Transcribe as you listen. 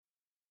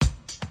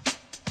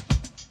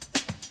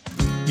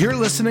You're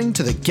listening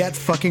to the Get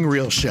Fucking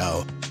Real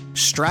Show.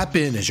 Strap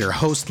in as your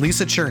host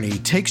Lisa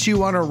Cherney takes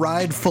you on a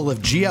ride full of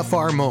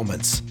GFR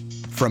moments.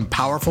 From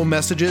powerful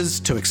messages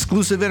to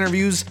exclusive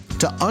interviews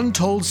to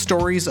untold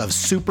stories of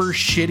super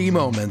shitty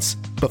moments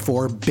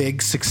before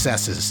big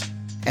successes.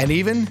 And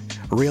even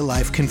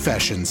real-life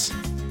confessions.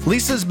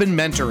 Lisa's been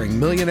mentoring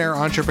millionaire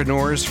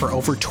entrepreneurs for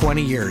over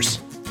 20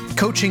 years,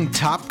 coaching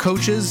top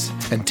coaches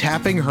and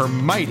tapping her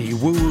mighty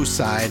woo-woo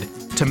side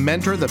to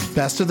mentor the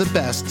best of the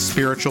best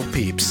spiritual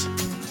peeps.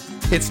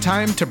 It's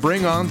time to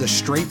bring on the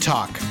straight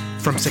talk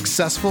from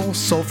successful,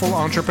 soulful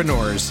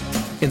entrepreneurs,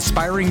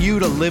 inspiring you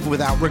to live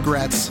without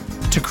regrets,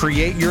 to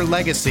create your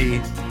legacy,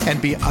 and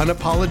be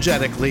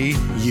unapologetically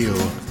you.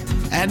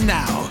 And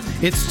now,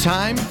 it's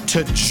time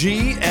to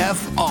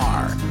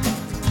GFR.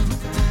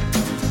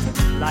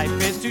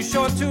 Life is too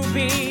short to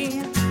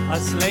be a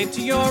slave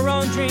to your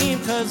own dream,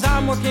 'cause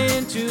I'm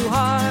working too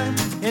hard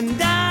and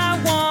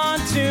I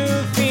want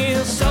to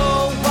feel so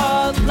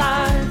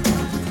alive.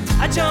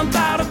 I jump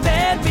out of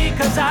bed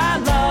because I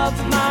love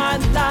my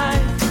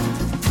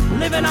life.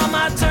 Living on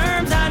my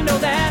terms, I know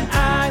that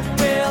I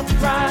will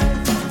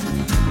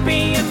thrive.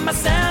 Being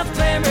myself,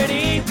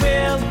 clarity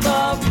will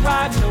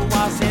arrive. So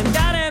I'll stand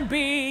out and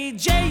be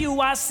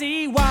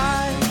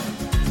J-U-I-C-Y.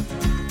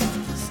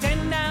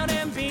 Stand out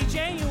and be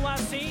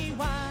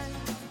J-U-I-C-Y.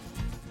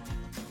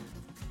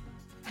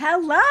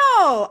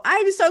 Hello,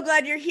 I'm so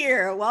glad you're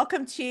here.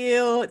 Welcome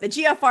to the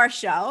GFR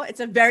show.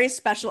 It's a very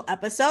special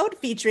episode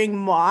featuring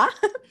moi,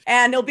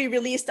 and it'll be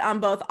released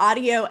on both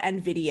audio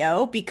and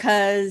video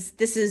because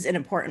this is an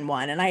important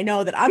one. And I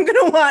know that I'm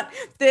going to want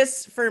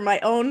this for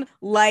my own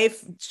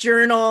life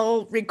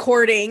journal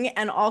recording,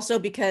 and also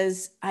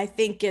because I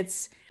think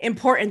it's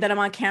important that I'm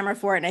on camera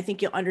for it. And I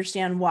think you'll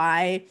understand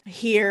why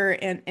here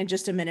in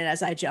just a minute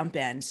as I jump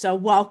in. So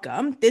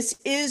welcome. This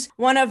is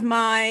one of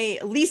my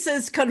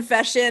Lisa's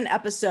Confession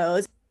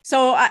episodes.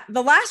 So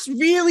the last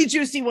really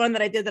juicy one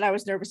that I did that I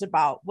was nervous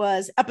about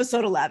was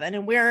episode 11.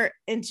 And we're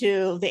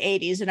into the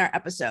 80s in our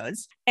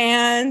episodes.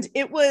 And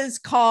it was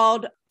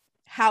called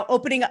How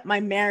Opening Up My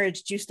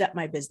Marriage Juiced Up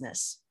My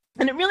Business.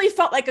 And it really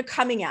felt like a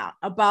coming out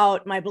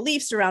about my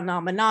beliefs around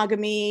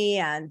non-monogamy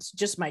and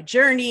just my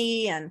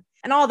journey and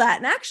all that.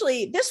 And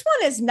actually, this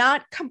one is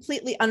not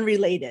completely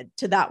unrelated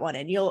to that one.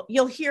 And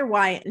you'll hear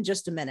why in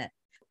just a minute.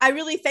 I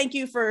really thank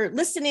you for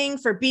listening,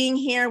 for being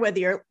here, whether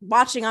you're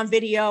watching on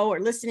video or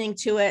listening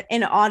to it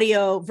in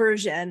audio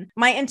version.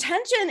 My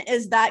intention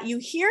is that you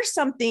hear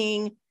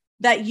something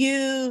that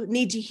you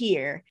need to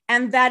hear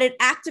and that it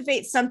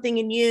activates something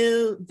in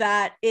you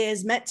that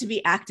is meant to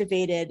be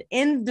activated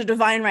in the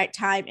divine right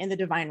time, in the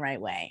divine right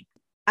way.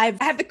 I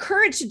have the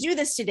courage to do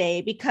this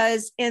today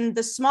because in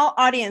the small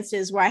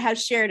audiences where I have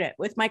shared it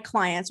with my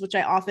clients, which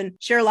I often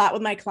share a lot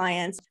with my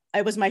clients,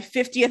 it was my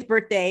 50th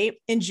birthday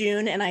in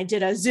June and I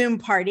did a Zoom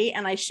party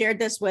and I shared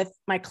this with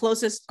my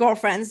closest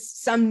girlfriends.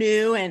 Some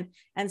knew and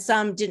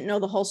some didn't know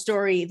the whole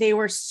story. They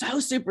were so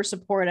super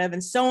supportive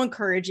and so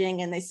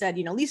encouraging. And they said,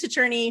 Lisa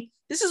Cherney,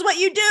 this is what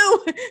you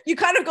do. You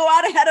kind of go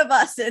out ahead of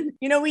us and,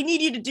 we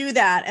need you to do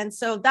that. And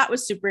so that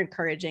was super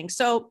encouraging.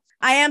 So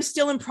I am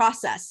still in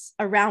process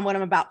around what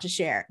I'm about to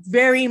share,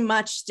 very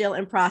much still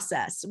in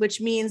process, which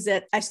means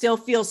that I still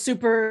feel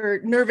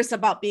super nervous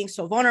about being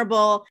so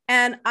vulnerable.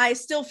 And I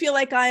still feel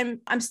like I'm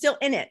still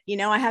in it.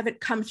 I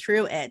haven't come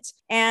through it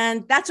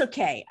and that's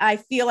okay. I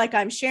feel like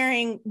I'm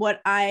sharing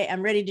what I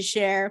am ready to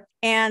share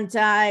and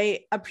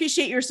I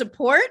appreciate your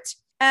support.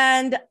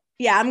 And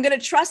yeah, I'm going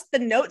to trust the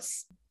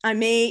notes.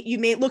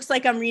 Looks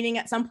like I'm reading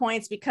at some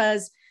points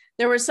because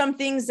there were some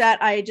things that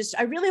I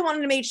really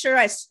wanted to make sure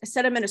I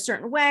said them in a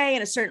certain way,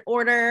 in a certain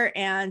order.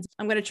 And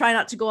I'm going to try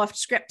not to go off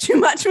script too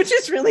much, which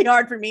is really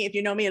hard for me. If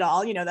you know me at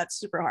all, that's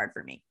super hard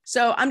for me.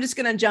 So I'm just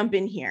going to jump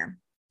in here.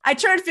 I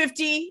turned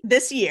 50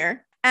 this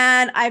year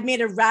and I've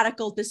made a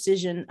radical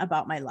decision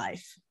about my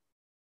life.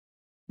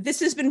 This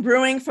has been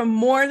brewing for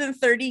more than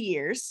 30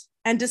 years.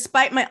 And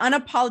despite my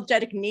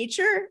unapologetic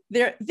nature,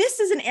 this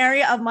is an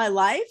area of my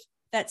life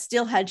that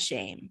still had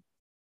shame.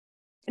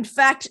 In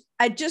fact,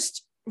 I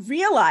just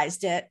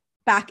realized it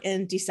back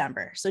in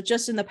December. So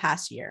just in the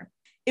past year,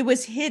 it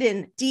was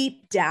hidden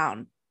deep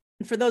down.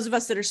 And for those of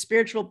us that are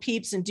spiritual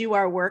peeps and do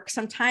our work,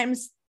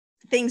 sometimes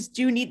things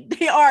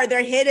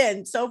they're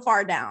hidden so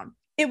far down.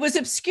 It was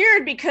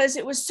obscured because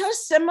it was so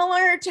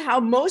similar to how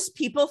most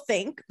people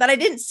think that I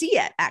didn't see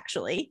it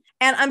actually.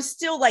 And I'm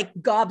still like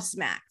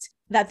gobsmacked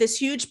that this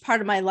huge part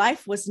of my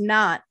life was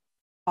not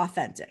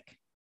authentic.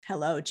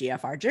 Hello,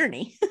 GFR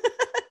journey.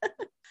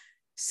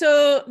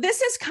 So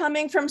this is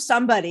coming from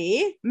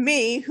somebody,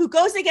 me, who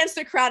goes against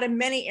the crowd in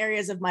many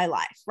areas of my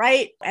life,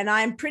 right? And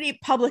I'm pretty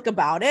public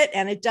about it.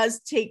 And it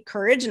does take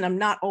courage. And I'm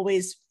not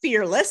always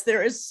fearless.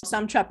 There is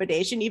some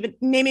trepidation, even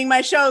naming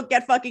my show,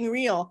 Get Fucking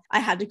Real.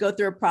 I had to go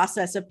through a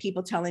process of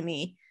people telling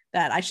me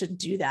that I shouldn't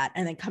do that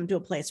and then come to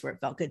a place where it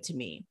felt good to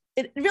me.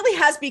 It really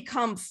has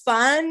become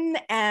fun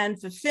and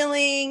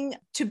fulfilling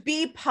to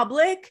be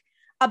public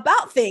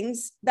about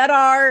things that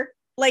are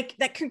like,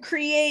 that can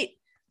create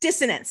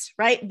dissonance,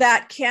 right?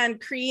 That can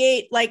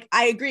create like,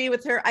 I agree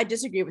with her, I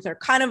disagree with her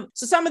kind of.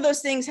 So some of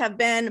those things have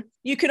been,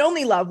 you can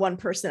only love one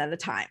person at a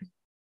time.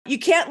 You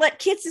can't let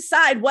kids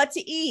decide what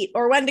to eat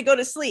or when to go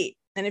to sleep.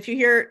 And if you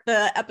hear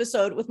the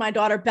episode with my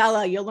daughter,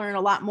 Bella, you'll learn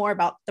a lot more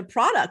about the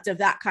product of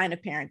that kind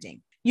of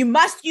parenting. You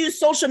must use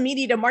social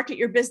media to market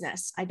your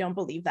business. I don't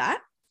believe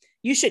that.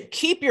 You should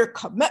keep your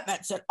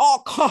commitments at all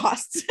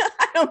costs.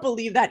 I don't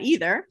believe that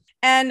either.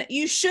 And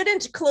you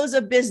shouldn't close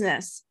a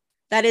business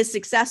that is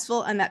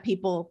successful and that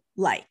people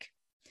like.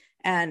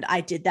 And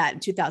I did that in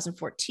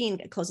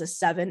 2014. I closed a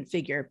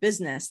 7-figure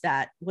business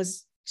that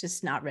was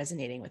just not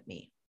resonating with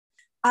me.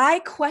 I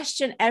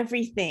question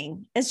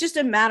everything. It's just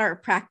a matter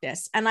of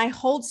practice. And I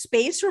hold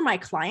space for my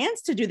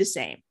clients to do the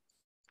same.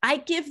 I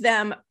give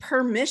them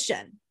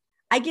permission.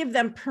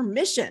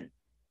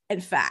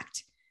 In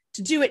fact,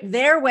 to do it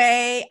their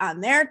way, on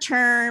their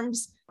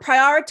terms,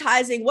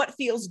 prioritizing what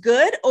feels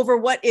good over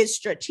what is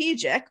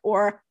strategic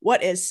or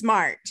what is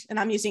smart. And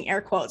I'm using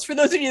air quotes for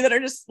those of you that are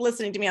just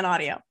listening to me on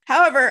audio.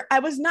 However, I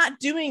was not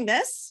doing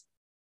this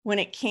when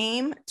it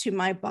came to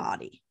my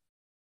body.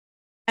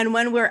 And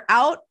when we're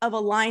out of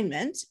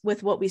alignment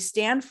with what we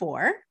stand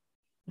for,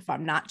 if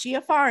I'm not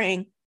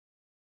GFRing,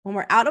 when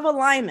we're out of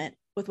alignment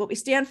with what we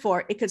stand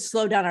for, it could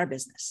slow down our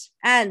business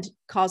and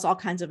cause all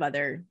kinds of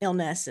other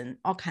illness and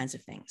all kinds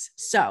of things.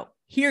 So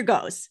here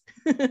goes.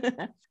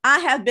 I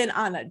have been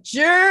on a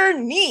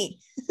journey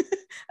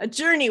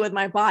with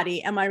my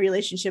body and my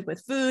relationship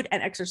with food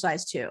and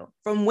exercise too.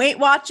 From Weight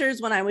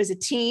Watchers when I was a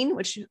teen,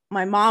 which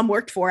my mom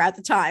worked for at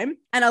the time,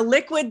 and a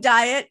liquid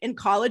diet in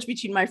college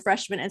between my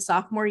freshman and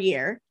sophomore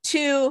year,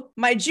 to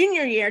my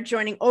junior year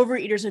joining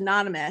Overeaters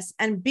Anonymous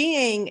and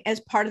being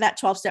as part of that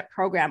 12-step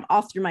program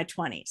all through my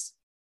 20s.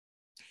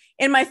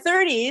 In my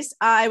 30s,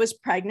 I was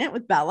pregnant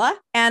with Bella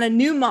and a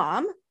new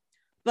mom,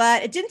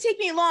 but it didn't take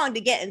me long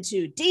to get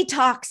into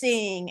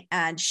detoxing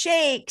and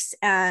shakes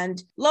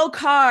and low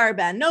carb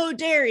and no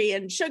dairy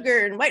and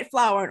sugar and white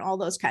flour and all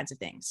those kinds of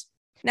things.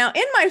 Now,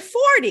 in my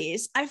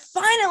 40s, I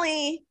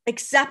finally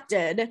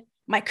accepted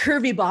my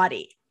curvy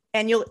body.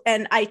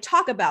 And I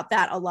talk about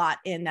that a lot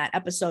in that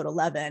episode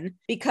 11,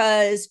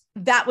 because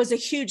that was a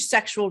huge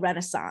sexual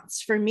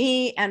renaissance for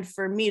me, and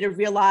for me to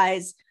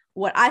realize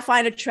what I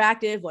find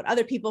attractive, what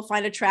other people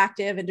find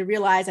attractive, and to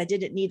realize I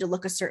didn't need to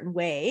look a certain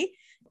way.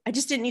 I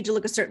just didn't need to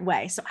look a certain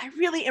way. So I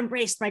really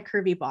embraced my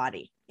curvy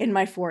body in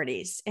my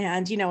 40s.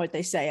 And you know what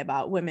they say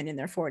about women in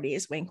their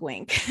 40s, wink,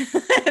 wink,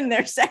 and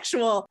their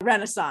sexual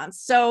renaissance.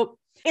 So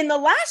in the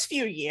last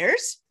few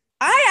years,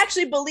 I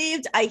actually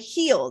believed I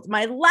healed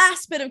my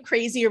last bit of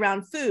crazy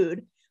around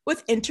food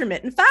with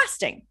intermittent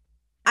fasting.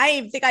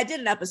 I think I did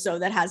an episode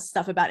that has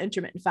stuff about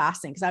intermittent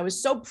fasting because I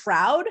was so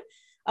proud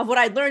of what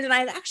I'd learned. And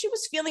I actually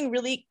was feeling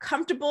really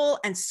comfortable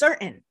and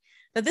certain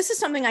that this is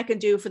something I could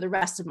do for the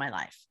rest of my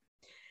life.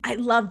 I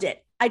loved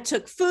it. I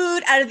took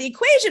food out of the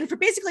equation for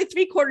basically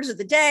 3/4 of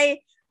the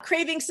day.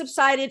 Cravings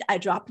subsided. I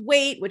dropped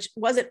weight, which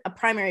wasn't a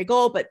primary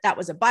goal, but that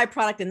was a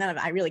byproduct. And then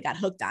I really got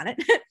hooked on it.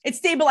 It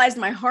stabilized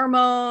my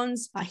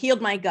hormones,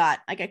 healed my gut.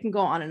 Like I can go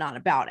on and on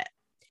about it.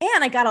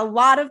 And I got a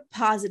lot of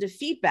positive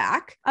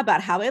feedback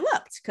about how I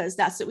looked, because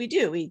that's what we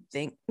do. We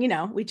think,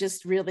 we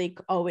just really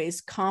always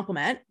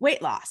compliment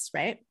weight loss,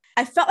 right?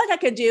 I felt like I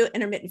could do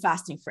intermittent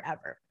fasting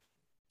forever.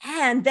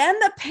 And then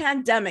the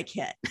pandemic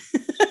hit.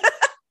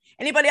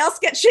 Anybody else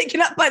get shaken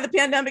up by the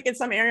pandemic in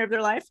some area of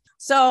their life?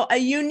 So a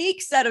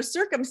unique set of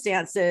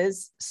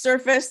circumstances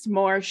surfaced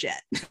more shit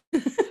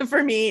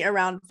for me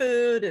around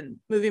food and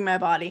moving my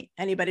body.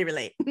 Anybody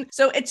relate?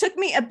 So it took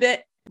me a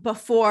bit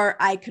before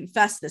I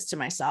confessed this to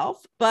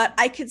myself, but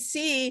I could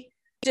see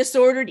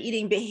disordered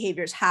eating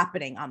behaviors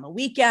happening on the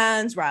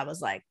weekends where I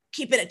was like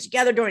keeping it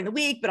together during the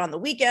week, but on the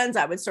weekends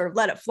I would sort of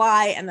let it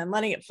fly, and then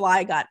letting it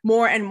fly got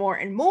more and more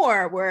and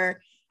more, where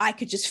I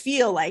could just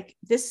feel like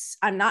this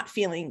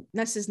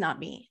is not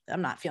me.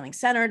 I'm not feeling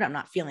centered. I'm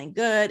not feeling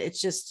good.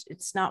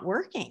 It's not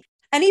working.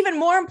 And even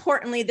more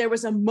importantly, there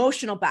was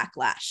emotional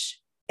backlash.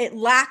 It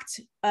lacked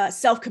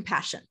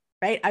self-compassion,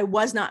 right? I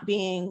was not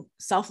being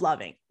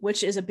self-loving,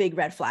 which is a big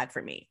red flag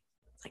for me.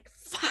 Like,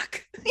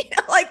 fuck,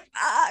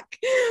 fuck.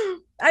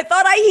 I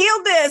thought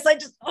I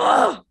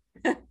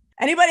healed this.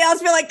 Anybody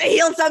else feel like they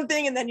healed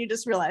something? And then you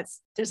just realize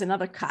there's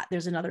another cut.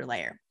 There's another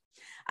layer.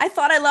 I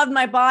thought I loved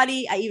my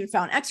body. I even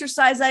found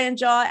exercise I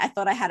enjoy. I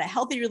thought I had a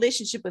healthy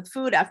relationship with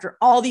food after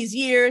all these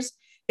years.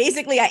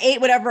 Basically, I ate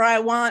whatever I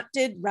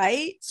wanted,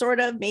 right? Sort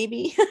of,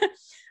 maybe.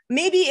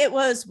 Maybe it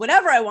was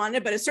whatever I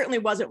wanted, but it certainly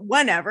wasn't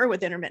whenever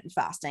with intermittent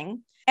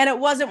fasting. And it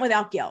wasn't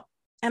without guilt.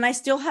 And I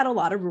still had a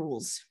lot of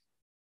rules.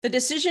 The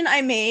decision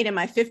I made in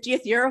my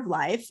 50th year of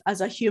life as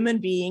a human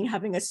being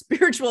having a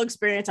spiritual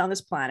experience on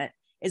this planet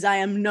is I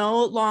am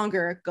no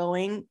longer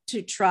going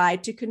to try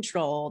to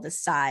control the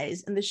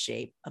size and the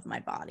shape of my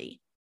body.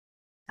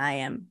 I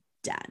am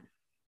done.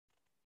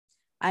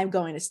 I'm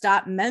going to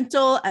stop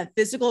mental and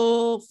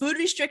physical food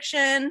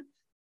restriction,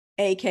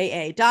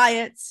 AKA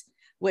diets,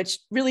 which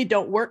really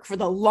don't work for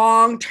the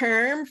long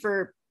term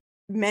for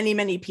many,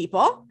 many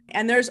people.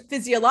 And there's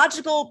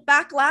physiological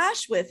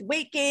backlash with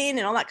weight gain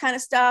and all that kind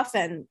of stuff.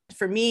 And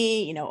for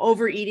me,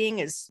 overeating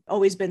has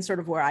always been sort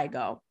of where I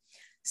go.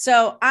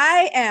 So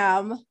I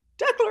am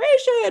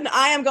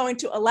going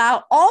to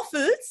allow all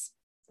foods,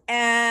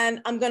 and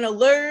I'm going to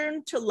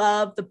learn to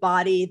love the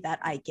body that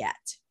I get.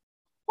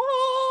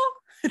 Oh,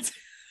 it's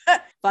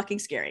fucking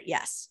scary.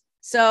 Yes.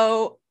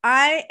 So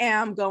I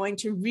am going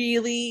to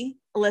really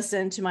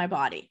listen to my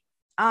body.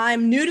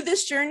 I'm new to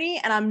this journey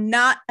and I'm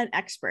not an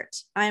expert.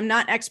 I am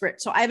not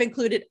expert. So I've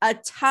included a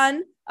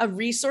ton of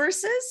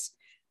resources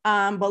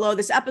below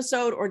this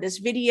episode or this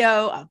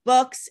video of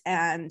books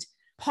and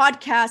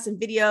podcasts and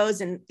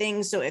videos and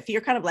things. So if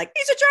you're kind of like,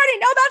 Lisa Charney,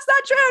 no, that's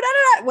not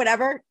true,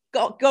 whatever,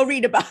 go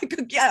read about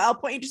it. Yeah, I'll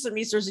point you to some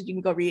resources. You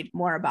can go read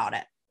more about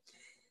it.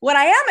 What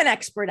I am an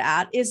expert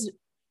at is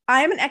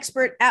I am an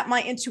expert at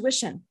my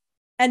intuition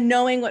and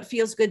knowing what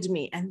feels good to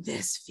me. And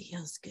this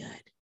feels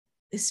good.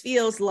 This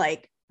feels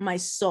like my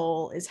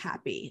soul is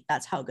happy.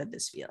 That's how good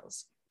this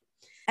feels.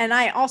 And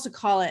I also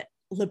call it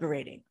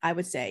liberating. I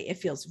would say it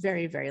feels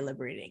very, very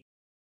liberating.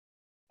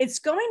 It's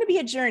going to be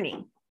a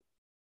journey.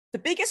 The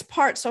biggest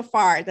part so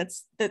far,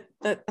 that's the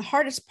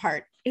hardest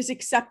part, is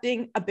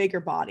accepting a bigger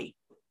body.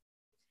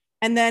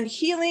 And then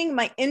healing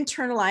my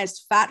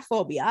internalized fat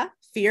phobia,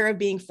 fear of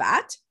being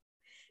fat,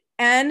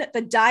 and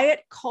the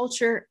diet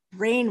culture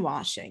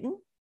brainwashing.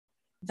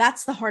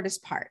 That's the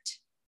hardest part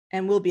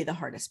and will be the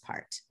hardest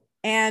part.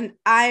 And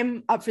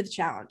I'm up for the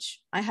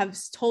challenge. I have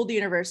told the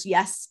universe,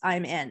 yes,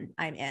 I'm in.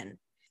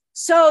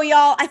 So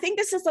y'all, I think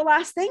this is the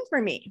last thing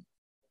for me.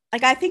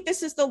 I think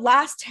this is the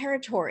last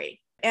territory.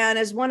 And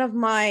as one of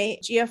my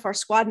GFR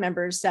squad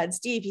members said,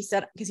 Steve, he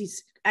said, because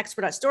he's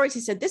expert at stories, he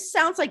said, this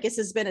sounds like this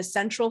has been a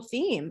central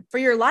theme for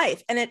your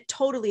life. And it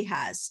totally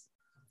has.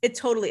 It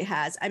totally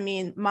has. I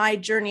mean, my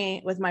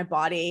journey with my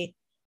body,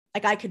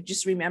 I could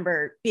just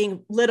remember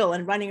being little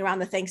and running around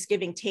the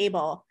Thanksgiving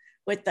table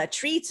with the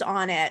treats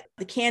on it,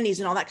 the candies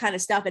and all that kind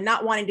of stuff, and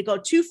not wanting to go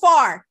too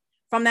far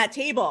from that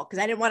table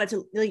because I didn't want it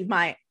to leave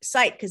my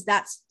sight, because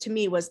that's, to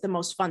me, was the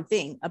most fun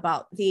thing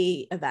about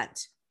the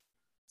event.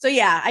 So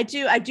yeah, I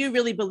do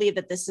really believe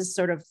that this is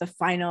sort of the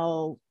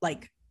final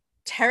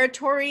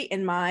territory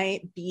in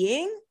my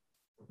being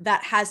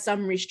that has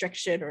some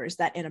restriction, or is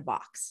that in a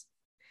box?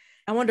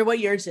 I wonder what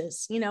yours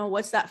is.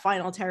 What's that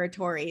final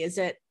territory? Is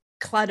it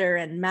clutter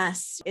and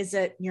mess? Is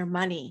it your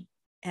money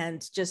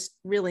and just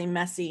really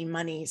messy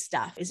money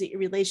stuff? Is it your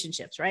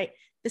relationships, right?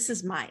 This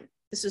is mine.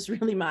 This is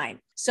really mine.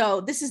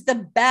 So this is the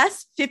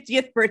best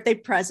 50th birthday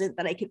present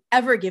that I could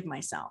ever give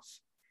myself.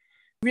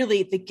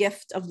 Really the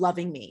gift of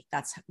loving me.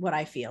 That's what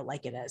I feel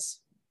like it is.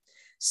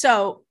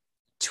 So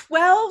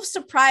 12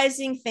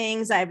 surprising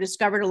things I've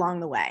discovered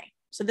along the way.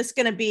 So this is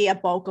going to be a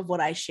bulk of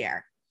what I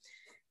share.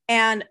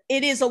 And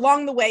it is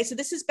along the way. So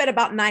this has been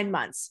about 9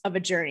 months of a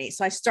journey.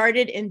 So I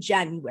started in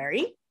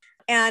January.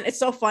 And it's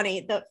so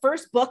funny. The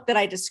first book that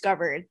I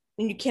discovered,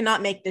 and you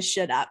cannot make this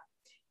shit up,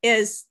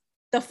 is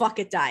The Fuck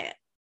It Diet.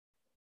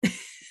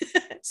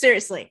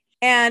 Seriously.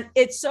 And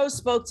it so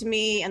spoke to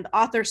me, and the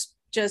author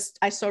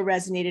I so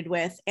resonated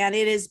with. And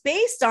it is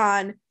based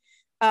on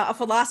a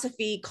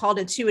philosophy called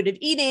intuitive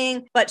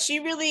eating, but she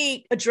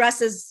really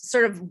addresses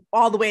sort of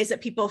all the ways that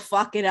people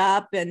fuck it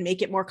up and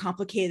make it more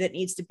complicated than it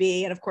needs to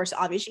be. And of course,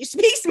 obviously, she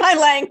speaks my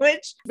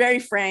language, very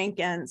frank.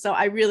 And so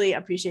I really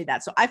appreciate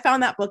that. So I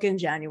found that book in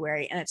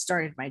January and it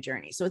started my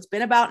journey. So it's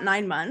been about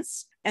 9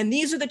 months. And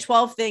these are the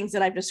 12 things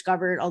that I've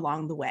discovered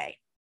along the way.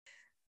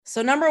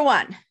 So number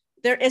 1,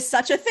 there is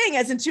such a thing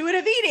as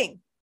intuitive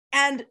eating.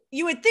 And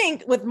you would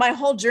think with my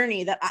whole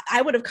journey that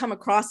I would have come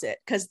across it,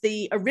 because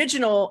the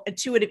original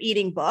intuitive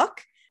eating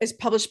book is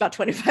published about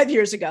 25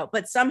 years ago,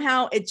 but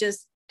somehow it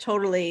just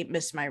totally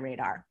missed my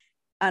radar.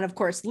 And of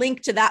course,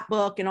 link to that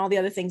book and all the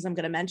other things I'm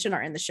going to mention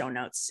are in the show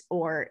notes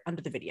or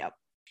under the video.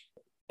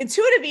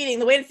 Intuitive eating,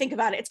 the way to think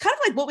about it, it's kind of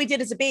like what we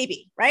did as a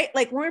baby, right?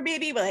 Like when we were a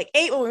baby, we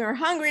ate when we were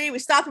hungry, we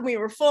stopped when we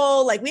were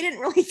full. We didn't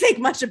really think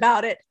much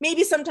about it.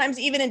 Maybe sometimes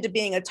even into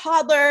being a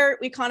toddler,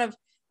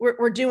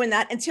 we're doing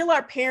that until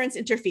our parents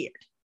interfered,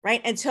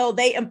 right? Until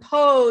they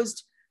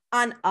imposed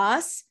on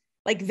us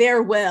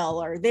their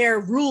will or their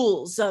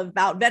rules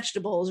about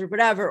vegetables or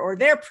whatever, or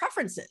their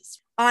preferences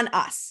on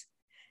us.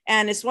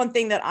 And it's one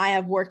thing that I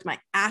have worked my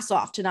ass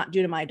off to not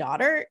do to my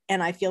daughter.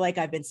 And I feel like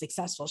I've been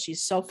successful.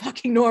 She's so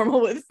fucking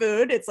normal with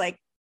food. It's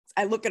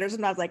I look at her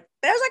sometimes there's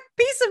a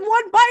piece of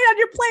one bite on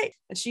your plate.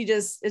 And she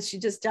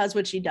just does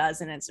what she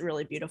does. And it's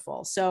really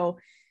beautiful. So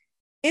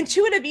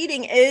intuitive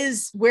eating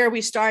is where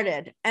we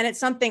started. And it's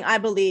something I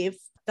believe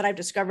that I've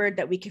discovered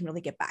that we can really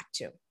get back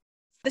to.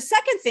 The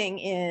second thing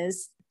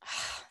is,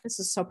 this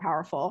is so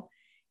powerful.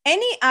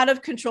 Any out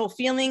of control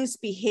feelings,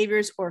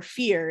 behaviors, or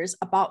fears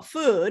about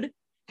food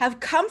have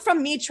come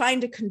from me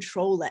trying to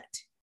control it,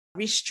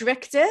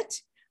 restrict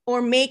it,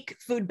 or make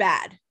food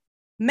bad.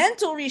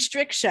 Mental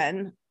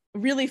restriction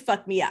really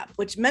fucked me up,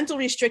 which mental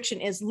restriction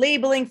is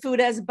labeling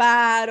food as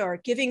bad or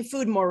giving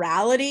food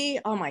morality.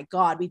 Oh my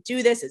God, we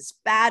do this. It's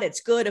bad.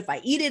 It's good. If I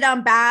eat it,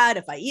 I'm bad.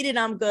 If I eat it,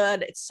 I'm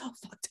good. It's so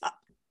fucked up.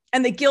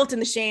 and the guilt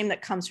and the shame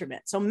that comes from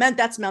it. So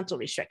that's mental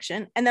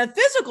restriction. And then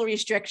physical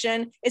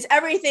restriction is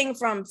everything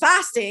from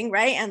fasting,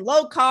 right? And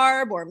low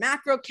carb or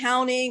macro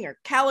counting or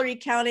calorie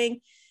counting.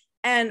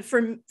 And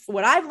for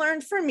what I've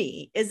learned for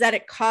me is that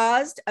it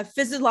caused a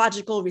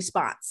physiological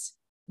response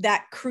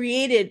that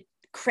created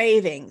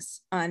cravings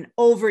on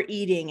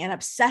overeating and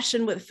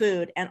obsession with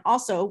food and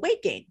also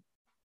weight gain.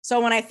 So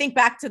when I think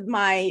back to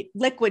my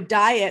liquid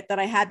diet that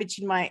I had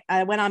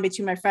I went on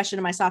between my freshman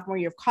and my sophomore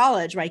year of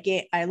college, where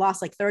I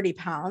lost like 30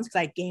 pounds because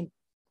I gained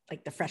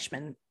like the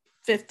freshman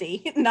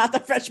 50, not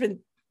the freshman,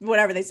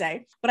 whatever they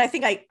say. But I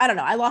think I don't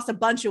know, I lost a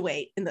bunch of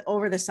weight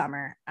over the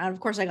summer. And of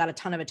course I got a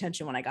ton of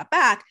attention when I got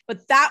back,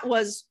 but that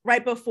was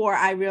right before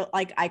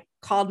I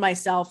called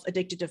myself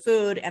addicted to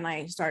food and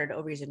I started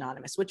Overeaters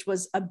Anonymous, which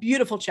was a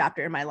beautiful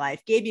chapter in my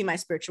life, gave me my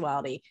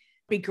spirituality.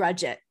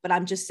 Begrudge it. But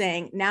I'm just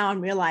saying now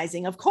I'm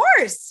realizing, of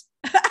course,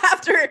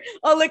 after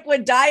a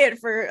liquid diet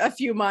for a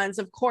few months,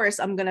 of course,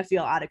 I'm going to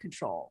feel out of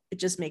control. It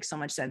just makes so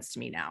much sense to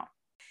me now.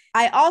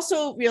 I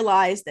also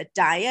realized that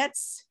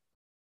diets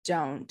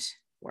don't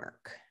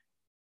work.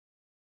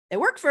 They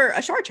work for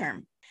a short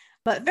term,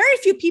 but very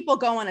few people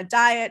go on a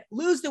diet,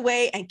 lose the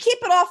weight, and keep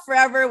it off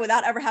forever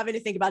without ever having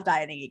to think about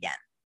dieting again.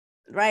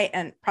 Right.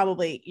 And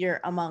probably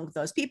you're among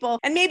those people.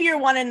 And maybe you're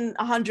 1 in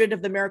 100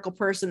 of the miracle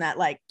person that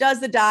like does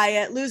the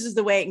diet, loses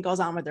the weight and goes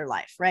on with their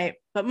life. Right.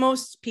 But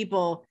most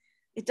people,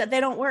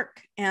 they don't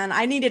work. And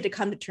I needed to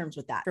come to terms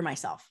with that for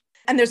myself.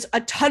 And there's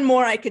a ton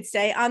more I could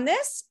say on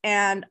this.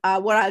 And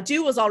what I'll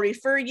do is I'll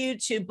refer you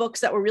to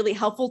books that were really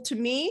helpful to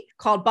me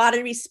called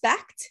Body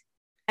Respect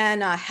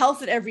and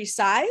Health at Every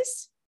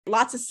Size.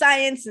 Lots of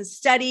science and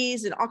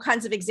studies and all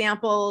kinds of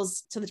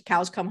examples till the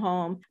cows come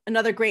home.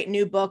 Another great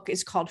new book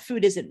is called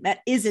Food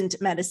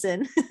Isn't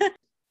Medicine.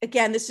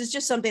 Again, this is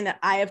just something that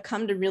I have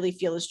come to really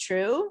feel is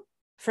true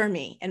for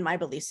me and my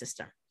belief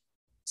system.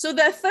 So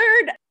the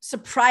third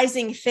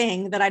surprising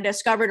thing that I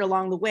discovered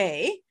along the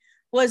way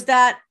was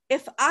that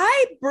if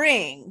I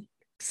bring,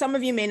 some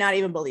of you may not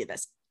even believe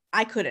this,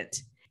 I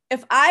couldn't.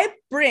 If I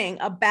bring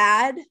a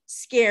bad,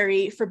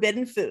 scary,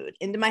 forbidden food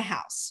into my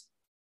house,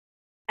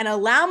 and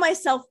allow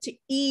myself to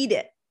eat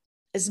it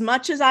as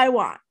much as I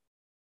want,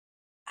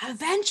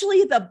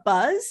 eventually the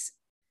buzz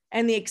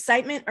and the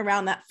excitement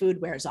around that food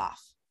wears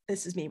off.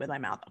 This is me with my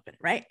mouth open,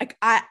 right?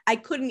 I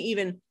couldn't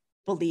even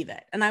believe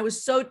it. And I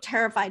was so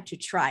terrified to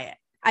try it.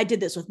 I did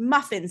this with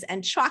muffins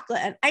and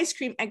chocolate and ice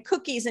cream and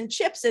cookies and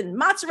chips and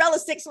mozzarella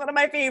sticks, one of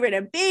my favorite,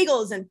 and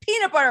bagels and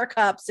peanut butter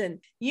cups and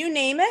you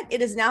name it.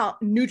 It is now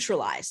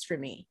neutralized for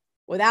me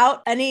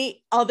without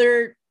any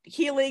other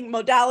healing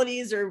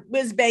modalities or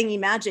whiz-bangy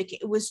magic.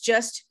 It was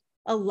just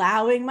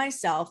allowing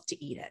myself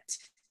to eat it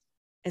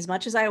as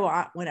much as I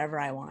want, whenever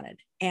I wanted.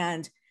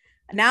 And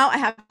now I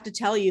have to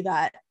tell you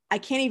that I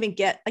can't even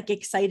get like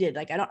excited.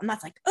 Like I'm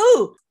not like,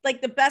 oh,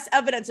 like the best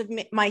evidence of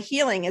my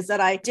healing is that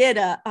I did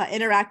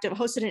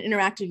hosted an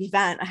interactive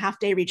event, a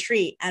half-day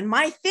retreat. And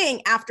my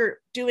thing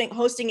after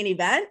hosting an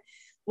event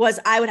was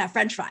I would have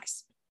French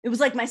fries. It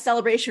was like my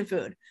celebration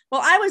food.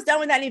 Well, I was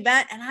done with that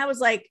event and I was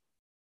like,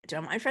 do I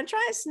mind French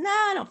fries? Nah,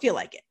 I don't feel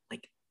like it.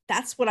 Like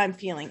that's what I'm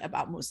feeling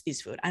about most of these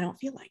food. I don't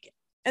feel like it.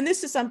 And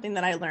this is something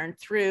that I learned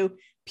through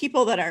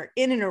people that are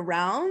in and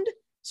around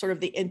sort of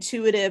the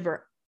intuitive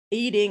or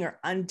eating or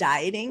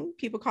undieting,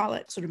 people call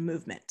it, sort of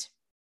movement.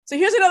 So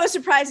here's another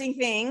surprising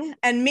thing.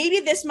 And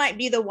maybe this might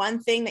be the one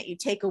thing that you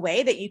take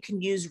away that you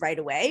can use right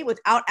away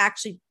without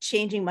actually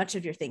changing much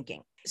of your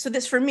thinking. So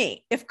this for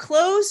me, if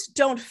clothes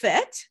don't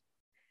fit,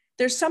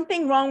 there's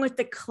something wrong with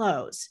the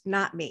clothes,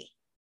 not me.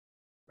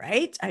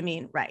 Right? I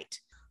mean, right.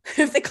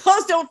 If the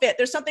clothes don't fit,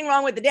 there's something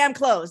wrong with the damn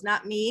clothes,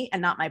 not me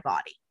and not my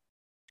body.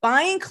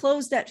 Buying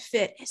clothes that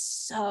fit is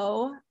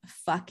so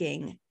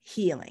fucking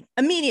healing.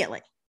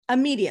 Immediately.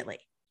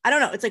 I don't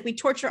know. It's like we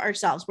torture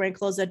ourselves wearing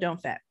clothes that don't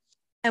fit.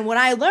 And what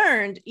I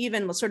learned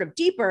even sort of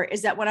deeper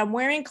is that when I'm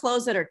wearing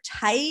clothes that are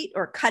tight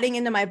or cutting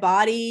into my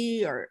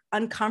body or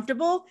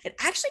uncomfortable, it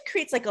actually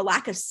creates like a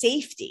lack of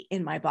safety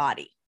in my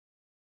body.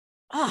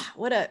 Ah,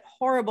 what a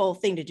horrible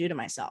thing to do to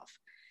myself.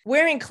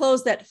 Wearing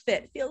clothes that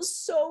fit feels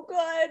so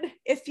good.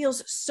 It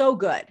feels so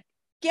good.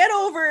 Get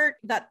over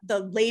that the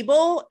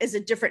label is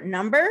a different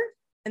number.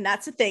 And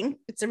that's a thing.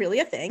 It's really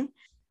a thing.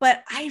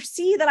 But I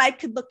see that I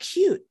could look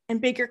cute in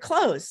bigger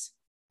clothes.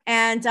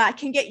 And I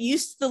can get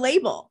used to the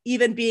label,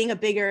 even being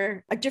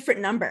a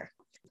different number.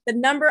 The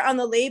number on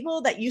the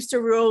label that used to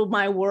rule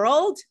my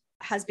world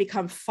has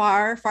become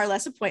far, far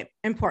less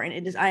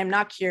important. I am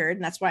not cured.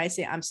 And that's why I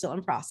say I'm still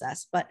in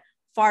process, but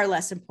far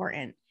less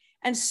important.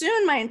 And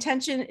soon my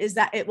intention is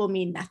that it will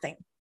mean nothing.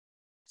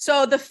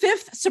 So the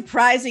fifth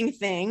surprising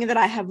thing that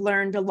I have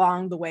learned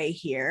along the way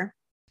here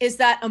is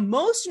that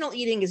emotional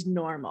eating is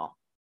normal.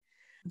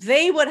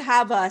 They would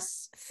have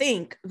us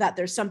think that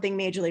there's something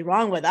majorly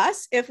wrong with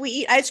us if we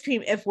eat ice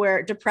cream, if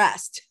we're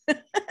depressed.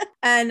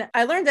 And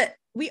I learned that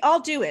we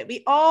all do it.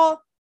 We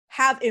all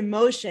have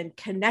emotion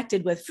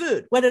connected with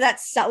food, whether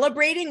that's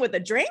celebrating with a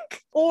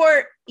drink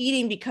or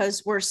eating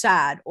because we're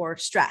sad or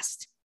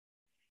stressed.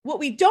 What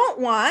we don't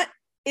want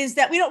is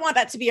that we don't want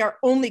that to be our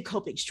only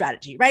coping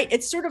strategy, right?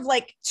 It's sort of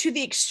like to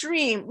the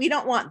extreme. We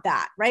don't want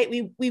that, right?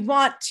 We don't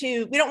want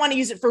to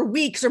use it for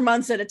weeks or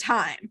months at a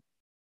time,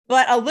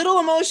 but a little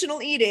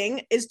emotional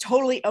eating is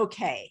totally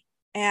okay.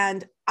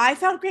 And I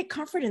found great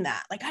comfort in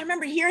that. Like I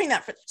remember hearing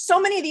that for so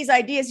many of these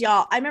ideas,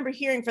 y'all. I remember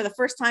hearing for the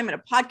first time in a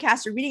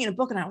podcast or reading in a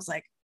book. And I was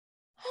like,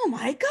 oh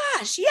my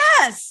gosh,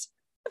 yes,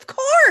 of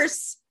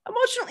course.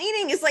 Emotional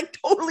eating is like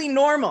totally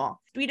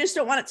normal. We just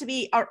don't want it to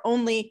be our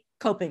only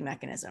coping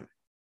mechanism.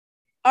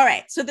 All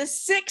right. So the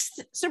sixth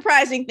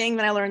surprising thing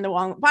that I learned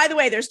by the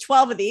way, there's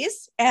 12 of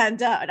these.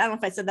 And I don't know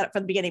if I said that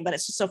from the beginning, but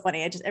it's just so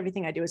funny.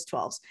 Everything I do is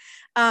 12s.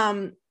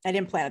 I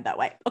didn't plan it that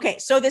way. Okay.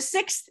 So the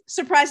sixth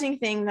surprising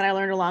thing that I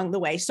learned along the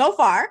way so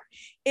far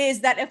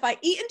is that if I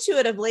eat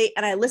intuitively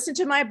and I listen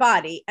to my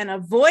body and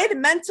avoid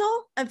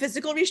mental and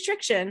physical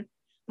restriction,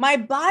 my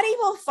body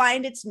will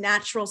find its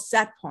natural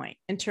set point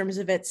in terms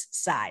of its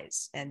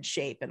size and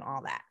shape and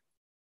all that,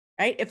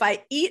 right? If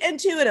I eat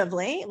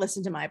intuitively,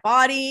 listen to my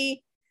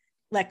body,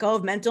 let go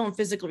of mental and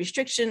physical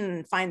restriction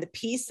and find the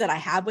peace that I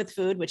have with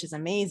food, which is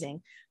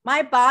amazing,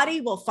 my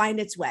body will find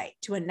its way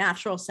to a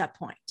natural set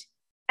point.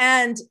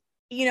 And,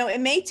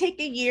 it may take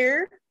a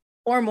year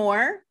or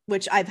more,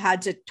 which I've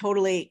had to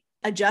totally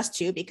adjust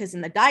to because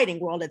in the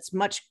dieting world, it's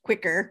much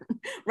quicker,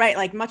 right?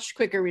 Like much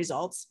quicker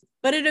results,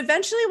 but it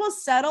eventually will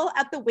settle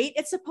at the weight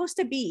it's supposed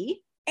to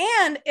be.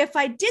 And if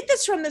I did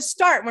this from the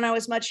start when I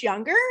was much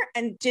younger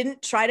and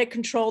didn't try to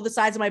control the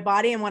size of my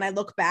body, and when I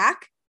look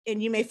back,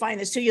 and you may find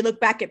this too, you look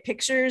back at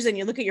pictures and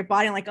you look at your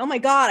body and like, oh my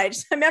God, I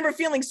remember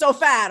feeling so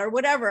fat or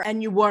whatever.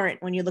 And you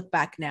weren't when you look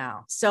back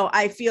now. So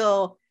I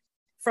feel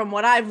from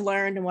what I've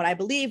learned and what I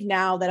believe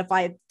now that if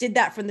I did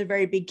that from the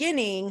very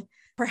beginning,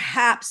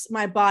 perhaps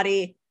my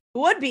body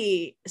would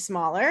be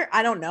smaller.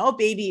 I don't know.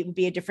 Maybe it would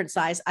be a different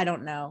size. I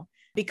don't know.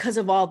 Because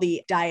of all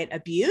the diet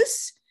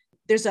abuse,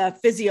 there's a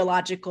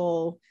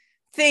physiological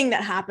thing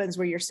that happens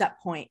where your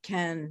set point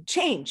can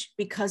change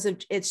because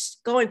of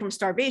it's going from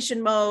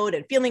starvation mode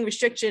and feeling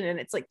restriction. And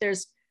it's like,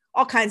 there's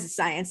all kinds of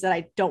science that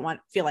I don't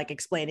feel like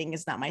explaining.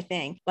 It's not my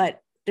thing, but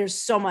there's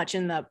so much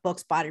in the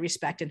books, Body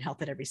Respect and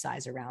Health at Every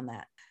Size around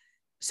that.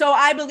 So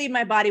I believe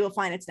my body will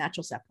find its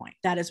natural set point.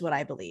 That is what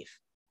I believe.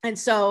 And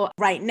so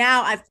right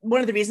now, one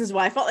of the reasons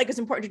why I felt like it's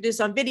important to do this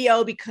on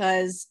video,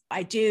 because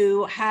I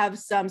do have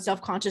some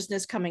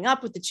self-consciousness coming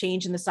up with the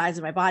change in the size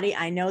of my body.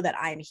 I know that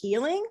I'm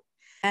healing.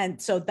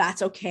 And so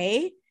that's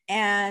okay.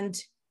 And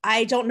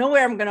I don't know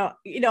where I'm going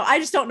to, I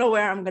just don't know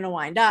where I'm going to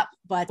wind up.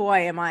 But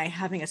boy, am I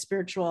having a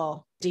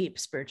deep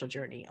spiritual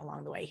journey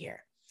along the way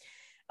here.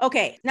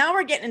 Okay, now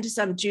we're getting into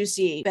some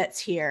juicy bits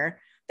here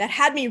that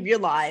had me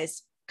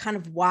realize kind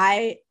of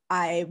why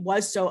I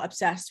was so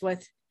obsessed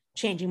with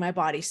changing my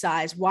body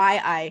size,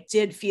 why I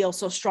did feel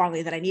so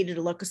strongly that I needed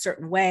to look a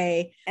certain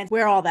way, and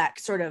where all that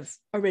sort of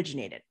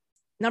originated.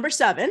 Number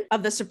 7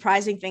 of the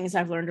surprising things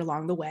I've learned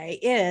along the way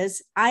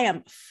is I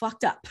am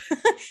fucked up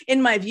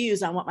in my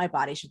views on what my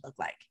body should look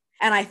like.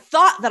 And I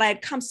thought that I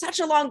had come such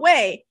a long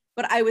way,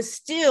 but I was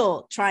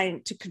still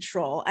trying to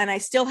control, and I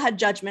still had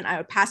judgment. I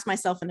would pass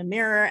myself in a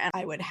mirror and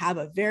I would have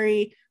a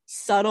very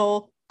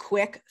subtle,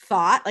 quick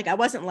thought. Like I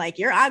wasn't like,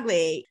 you're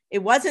ugly.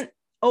 It wasn't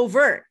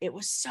overt. It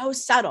was so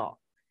subtle,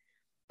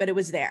 but it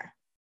was there.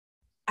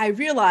 I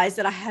realized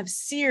that I have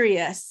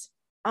serious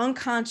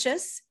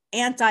unconscious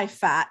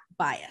anti-fat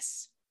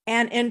bias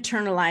and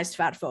internalized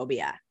fat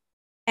phobia.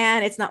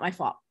 And it's not my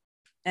fault.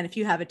 And if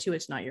you have it too,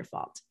 it's not your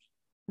fault.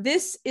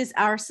 This is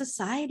our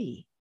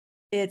society.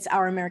 It's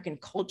our American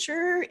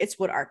culture. It's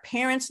what our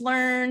parents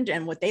learned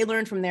and what they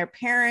learned from their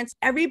parents.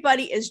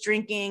 Everybody is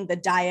drinking the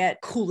diet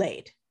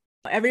Kool-Aid.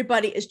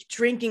 Everybody is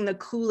drinking the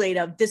Kool-Aid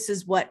of this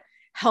is what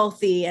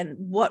healthy and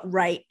what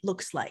right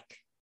looks like.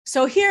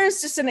 So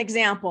here's just an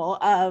example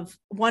of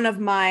one of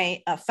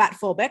my fat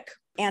phobic,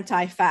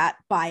 anti-fat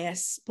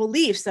bias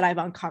beliefs that I've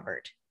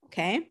uncovered.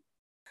 Okay. And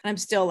I'm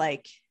still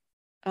like,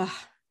 ugh.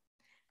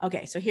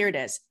 Okay. So here it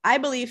is. I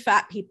believe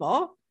fat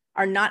people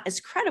are not as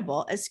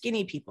credible as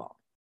skinny people.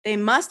 They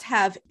must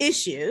have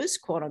issues,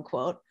 quote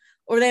unquote,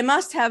 or they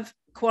must have,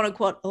 quote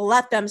unquote,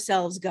 let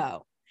themselves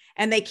go.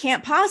 And they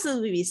can't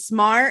possibly be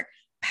smart,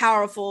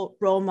 powerful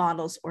role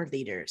models or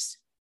leaders.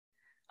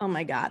 Oh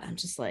my God. I'm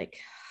just like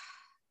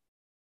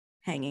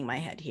hanging my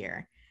head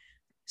here.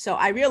 So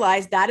I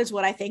realized that is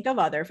what I think of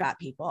other fat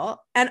people.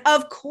 And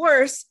of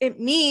course, it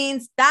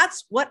means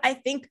that's what I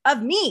think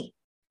of me.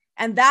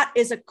 And that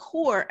is a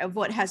core of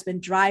what has been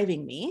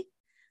driving me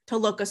to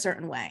look a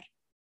certain way.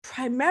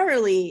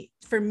 Primarily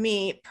for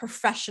me,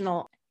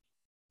 professional.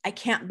 I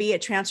can't be a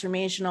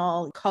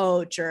transformational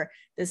coach or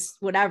this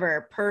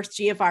whatever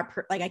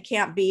GFR. Like I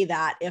can't be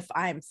that if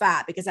I'm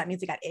fat because that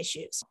means I got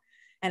issues.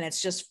 And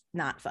it's just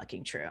not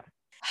fucking true.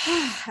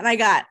 And I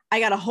got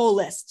a whole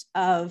list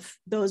of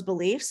those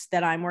beliefs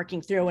that I'm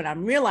working through, and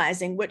I'm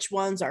realizing which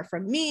ones are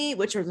from me,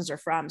 which ones are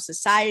from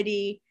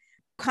society.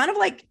 Kind of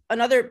like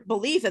another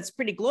belief that's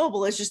pretty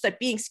global is just that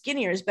being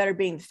skinnier is better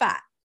being fat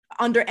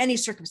under any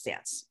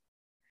circumstance.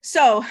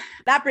 So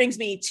that brings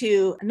me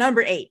to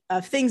number 8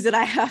 of things that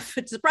I have,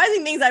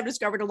 surprising things I've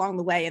discovered along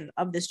the way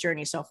of this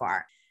journey so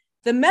far.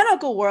 The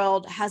medical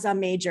world has a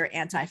major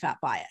anti-fat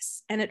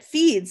bias, and it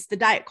feeds the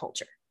diet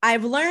culture.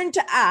 I've learned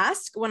to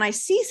ask when I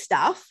see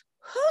stuff,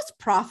 who's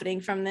profiting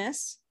from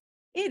this?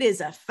 It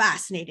is a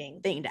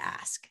fascinating thing to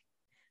ask.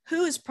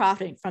 Who is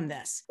profiting from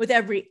this? With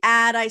every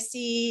ad I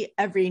see,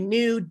 every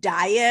new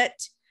diet,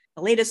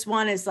 the latest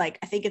one is like,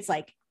 I think it's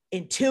like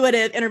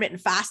intuitive intermittent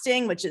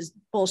fasting, which is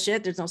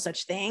bullshit. There's no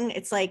such thing.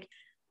 It's like,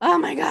 oh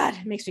my God,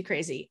 it makes me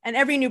crazy. And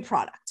every new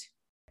product.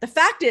 The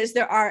fact is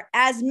there are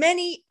as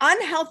many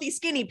unhealthy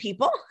skinny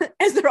people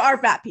as there are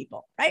fat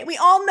people, right? We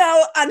all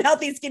know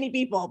unhealthy skinny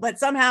people, but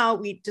somehow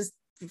we just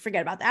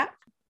forget about that.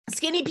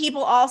 Skinny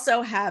people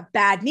also have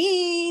bad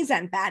knees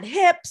and bad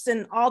hips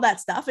and all that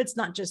stuff. It's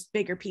not just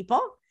bigger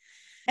people.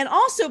 And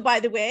also,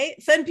 by the way,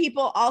 thin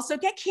people also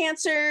get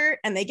cancer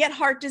and they get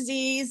heart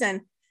disease.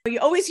 And you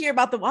always hear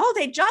about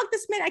they jogged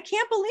this minute. I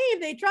can't believe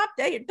they dropped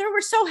it. They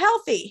were so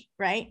healthy,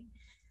 right?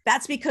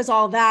 That's because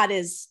all that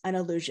is an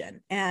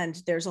illusion.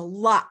 And there's a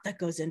lot that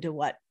goes into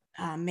what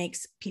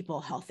makes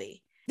people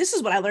healthy. This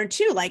is what I learned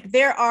too. Like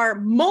there are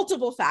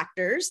multiple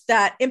factors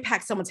that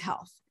impact someone's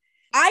health.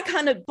 I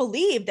kind of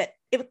believed that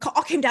it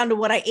all came down to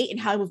what I ate and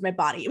how I moved my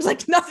body. It was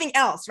like nothing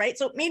else, right?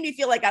 So it made me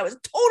feel like I was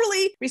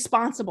totally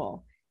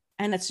responsible.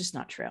 And that's just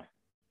not true.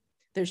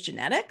 There's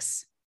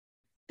genetics.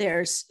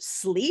 There's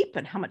sleep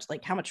and how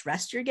much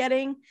rest you're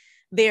getting.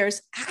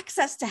 There's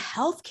access to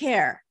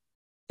healthcare.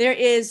 There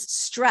is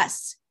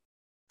stress.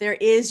 There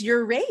is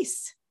your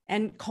race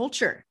and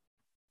culture.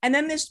 And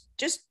then there's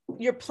just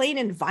your plain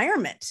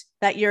environment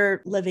that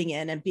you're living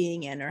in and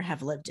being in or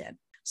have lived in.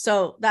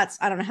 So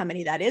I don't know how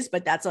many that is,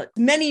 but that's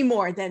many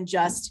more than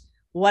just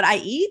what I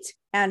eat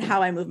and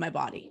how I move my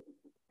body.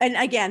 And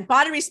again,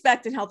 Body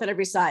Respect and Health at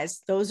Every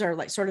Size, those are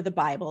like sort of the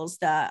Bibles.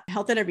 The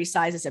Health at Every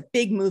Size is a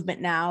big movement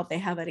now. They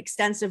have an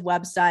extensive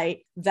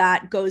website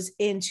that goes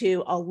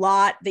into a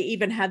lot. They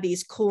even have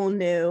these cool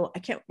new, I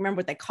can't remember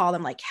what they call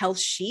them, like health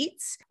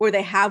sheets, where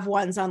they have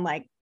ones on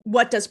like,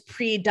 what does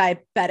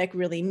pre-diabetic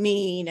really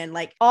mean? And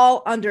like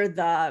all under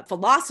the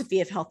philosophy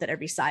of health at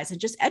every size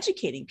and just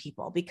educating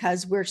people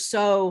because we're just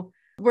so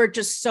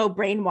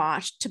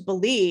brainwashed to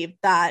believe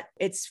that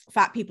it's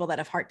fat people that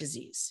have heart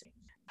disease.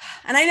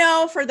 And I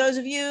know for those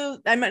of you,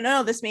 I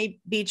know this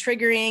may be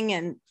triggering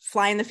and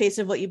fly in the face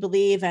of what you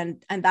believe,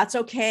 and that's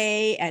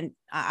okay. And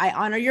I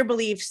honor your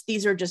beliefs.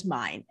 These are just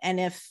mine. And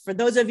if for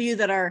those of you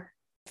that are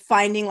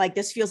finding like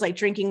this feels like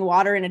drinking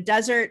water in a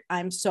desert,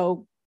 I'm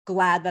so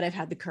glad that I've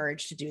had the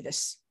courage to do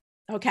this.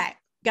 Okay,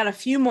 got a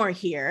few more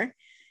here,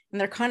 and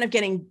they're kind of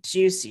getting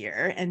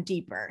juicier and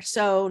deeper.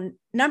 So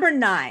number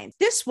 9,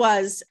 this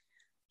was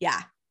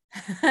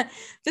good.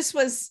 This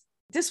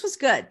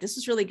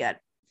was really good.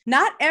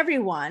 Not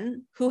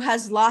everyone who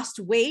has lost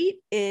weight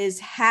is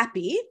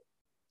happy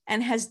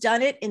and has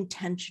done it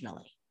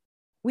intentionally.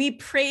 We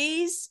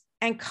praise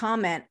and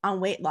comment on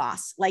weight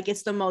loss like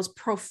it's the most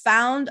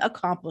profound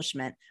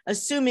accomplishment,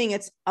 assuming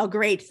it's a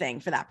great thing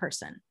for that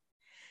person.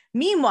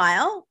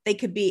 Meanwhile, they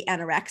could be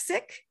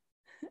anorexic,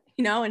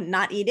 and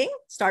not eating,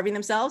 starving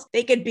themselves.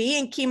 They could be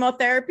in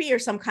chemotherapy or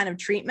some kind of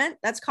treatment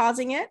that's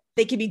causing it.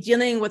 They could be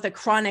dealing with a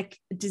chronic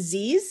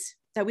disease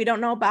that we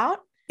don't know about.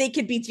 They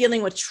could be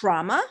dealing with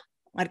trauma.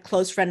 A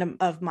close friend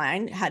of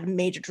mine had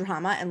major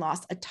trauma and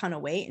lost a ton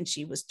of weight, and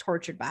she was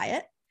tortured by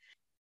it.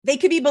 They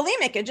could be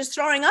bulimic and just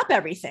throwing up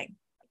everything.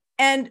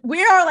 And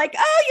we are like,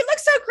 oh, you look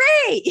so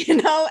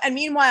great, And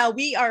meanwhile,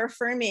 we are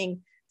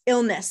affirming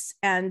illness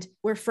and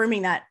we're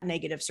affirming that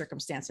negative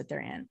circumstance that they're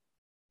in.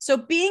 So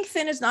being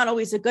thin is not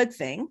always a good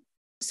thing.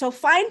 So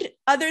find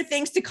other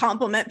things to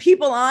compliment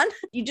people on.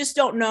 You just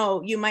don't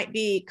know. You might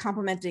be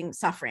complimenting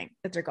suffering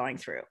that they're going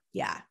through.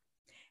 Yeah.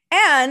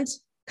 And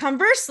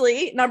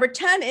conversely, number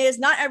 10 is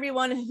not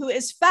everyone who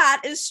is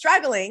fat is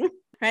struggling,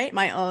 right?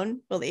 My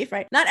own belief,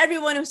 right? Not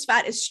everyone who's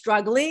fat is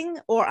struggling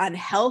or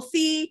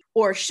unhealthy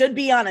or should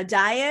be on a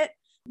diet.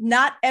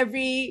 Not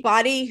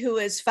everybody who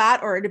is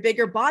fat or in a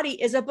bigger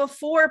body is a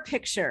before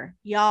picture,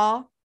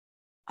 y'all.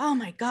 Oh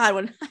my God,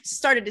 when I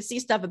started to see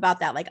stuff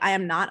about that, like I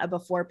am not a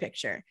before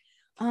picture.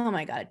 Oh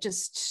my God, it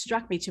just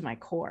struck me to my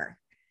core.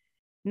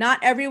 Not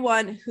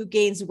everyone who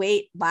gains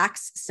weight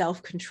lacks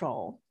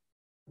self-control.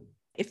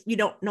 If you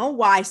don't know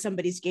why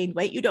somebody's gained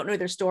weight, you don't know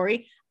their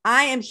story.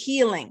 I am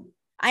healing.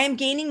 I am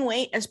gaining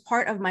weight as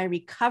part of my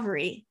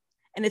recovery,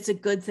 and it's a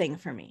good thing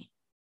for me.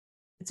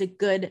 It's a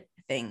good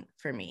thing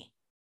for me.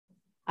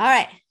 All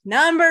right,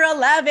 number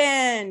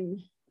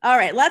 11. All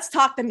right, let's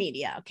talk the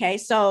media. Okay,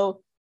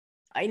 so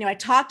I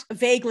talked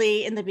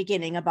vaguely in the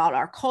beginning about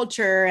our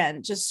culture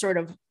and just sort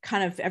of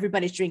kind of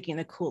everybody's drinking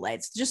the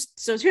Kool-Aid.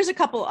 So here's a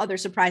couple other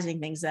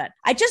surprising things that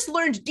I just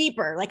learned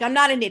deeper. Like I'm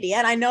not an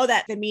idiot. I know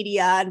that the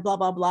media and blah,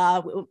 blah,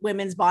 blah,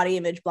 women's body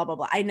image, blah, blah,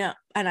 blah. I know.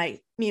 And I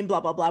mean, blah,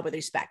 blah, blah with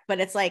respect, but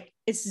it's like,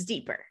 it's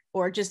deeper,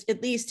 or just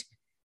at least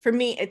for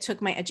me, it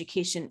took my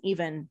education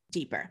even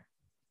deeper.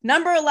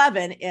 Number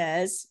 11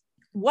 is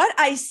what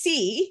I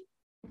see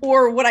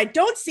or what I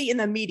don't see in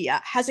the media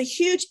has a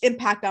huge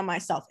impact on my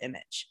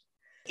self-image.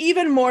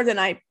 Even more than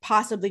I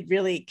possibly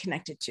really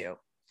connected to.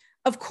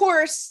 Of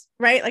course,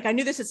 right? Like I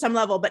knew this at some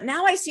level, but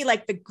now I see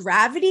like the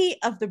gravity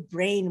of the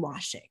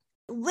brainwashing.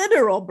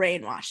 literal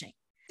brainwashing.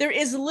 There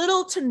is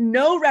little to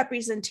no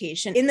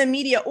representation in the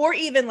media or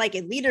even like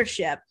in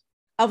leadership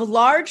of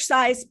large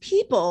size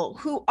people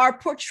who are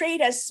portrayed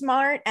as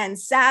smart and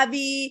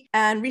savvy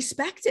and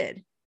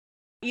respected.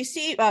 You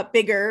see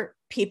bigger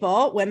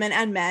people, women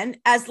and men,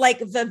 as like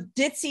the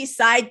ditzy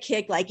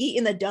sidekick, like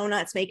eating the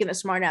donuts, making the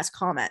smart ass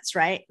comments,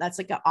 right? That's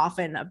like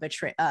often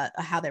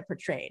how they're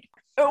portrayed.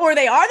 Or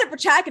they are the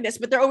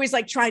protagonist, but they're always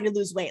like trying to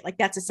lose weight. Like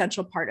that's a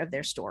central part of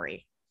their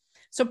story.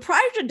 So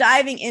prior to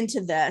diving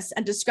into this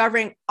and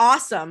discovering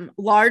awesome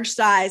large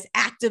size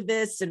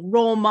activists and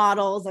role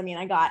models, I mean,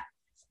 I got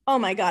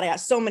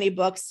so many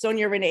books.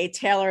 Sonia Renee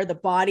Taylor, The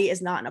Body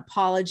is Not an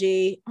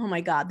Apology. Oh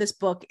my God, this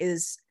book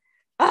is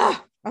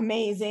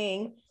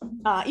amazing.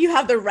 You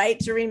Have the Right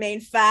to Remain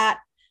Fat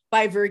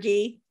by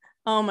Virgie.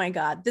 Oh my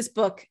God, this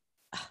book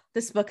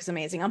is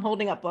amazing. I'm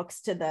holding up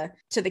books to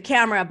the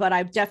camera, but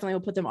I definitely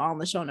will put them all in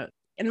the show notes.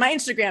 And my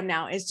Instagram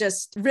now is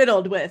just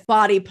riddled with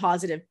body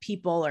positive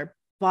people or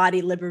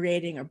body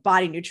liberating or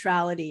body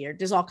neutrality, or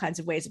there's all kinds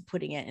of ways of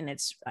putting it. And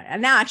I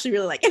now actually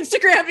really like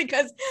Instagram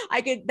because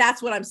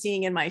that's what I'm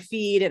seeing in my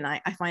feed. And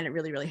I find it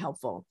really, really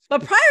helpful.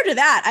 But prior to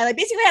that, I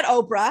basically had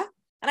Oprah.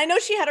 And I know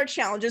she had her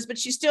challenges, but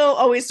she still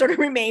always sort of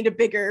remained a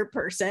bigger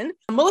person.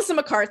 Melissa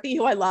McCarthy,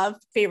 who I love,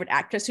 favorite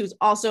actress, who's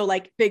also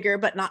like bigger,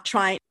 but not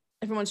trying.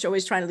 Everyone's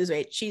always trying to lose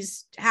weight.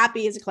 She's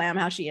happy as a clam,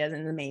 how she is,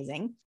 and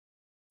amazing.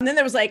 And then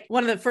there was like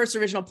one of the first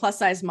original plus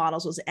size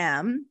models was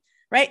M,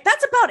 right?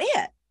 That's about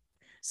it.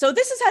 So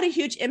this has had a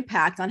huge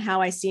impact on how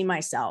I see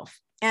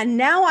myself. And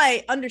now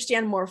I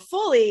understand more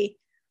fully,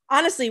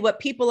 honestly,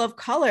 what people of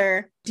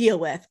color deal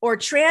with, or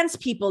trans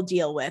people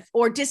deal with,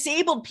 or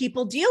disabled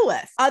people deal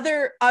with,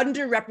 other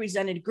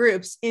underrepresented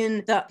groups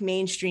in the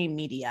mainstream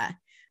media.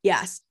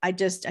 Yes, I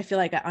feel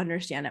like I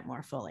understand it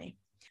more fully.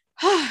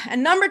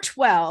 And number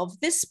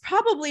 12, this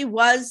probably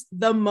was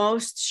the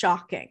most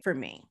shocking for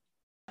me.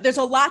 There's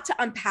a lot to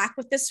unpack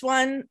with this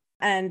one,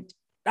 and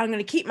I'm going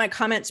to keep my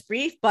comments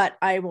brief, but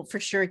I will for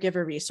sure give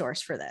a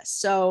resource for this.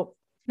 So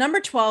number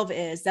 12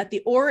 is that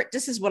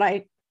this is what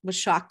I was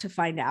shocked to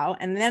find out.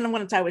 And then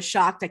once I was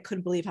shocked, I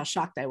couldn't believe how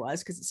shocked I was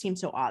because it seemed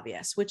so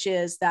obvious, which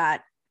is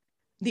that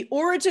the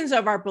origins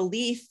of our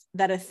belief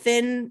that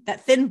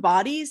thin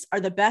bodies are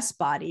the best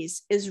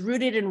bodies is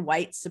rooted in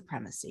white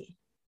supremacy.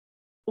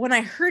 When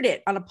I heard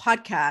it on a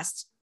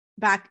podcast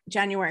back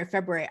January,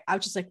 February, I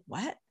was just like,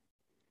 what?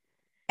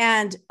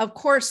 And of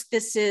course,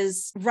 this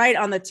is right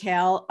on the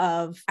tail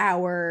of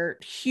our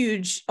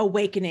huge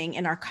awakening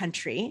in our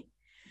country.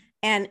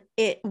 And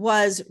it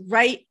was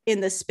right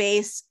in the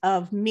space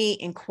of me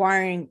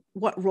inquiring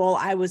what role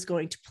I was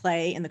going to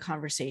play in the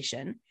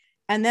conversation.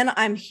 And then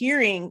I'm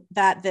hearing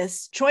that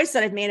this choice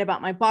that I've made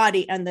about my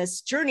body and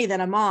this journey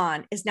that I'm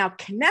on is now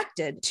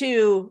connected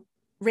to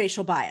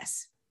racial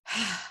bias.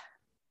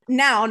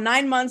 Now,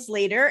 9 months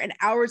later, and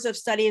hours of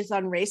studies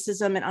on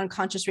racism and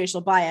unconscious racial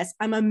bias,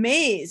 I'm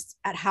amazed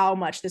at how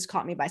much this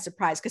caught me by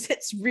surprise because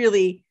it's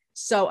really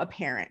so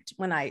apparent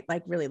when I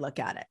really look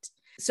at it.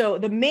 So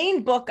the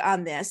main book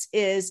on this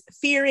is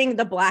Fearing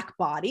the Black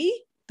Body,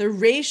 The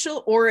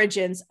Racial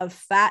Origins of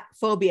Fat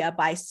Phobia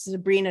by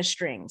Sabrina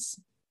Strings.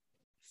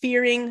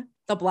 Fearing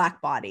the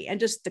Black Body. And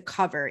just the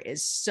cover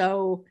is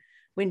so,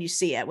 when you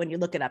see it, when you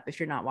look it up, if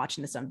you're not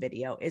watching this on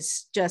video,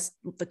 it's just,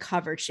 the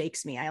cover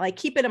shakes me. I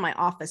keep it in my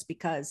office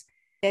because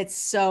has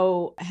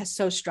so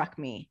struck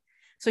me.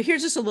 So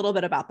here's just a little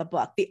bit about the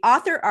book. The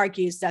author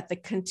argues that the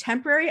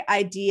contemporary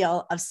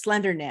ideal of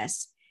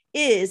slenderness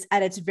is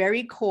at its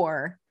very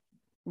core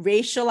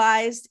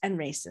racialized and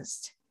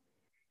racist.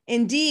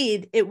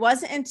 Indeed, it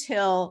wasn't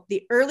until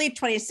the early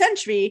 20th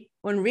century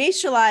when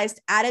racialized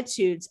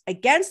attitudes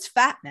against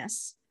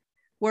fatness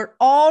were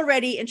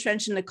already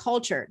entrenched in the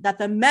culture that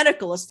the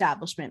medical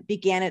establishment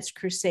began its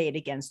crusade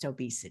against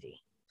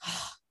obesity.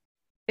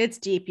 It's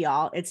deep,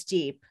 y'all. It's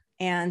deep.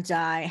 And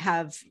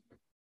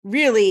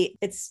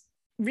it's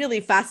really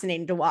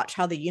fascinating to watch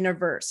how the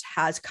universe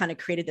has kind of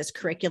created this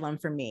curriculum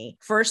for me.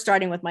 First,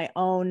 starting with my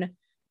own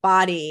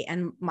body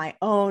and my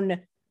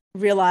own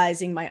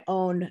realizing my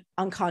own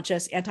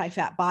unconscious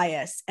anti-fat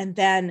bias. And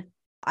then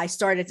I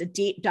started to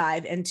deep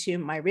dive into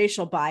my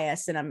racial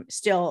bias, and I'm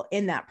still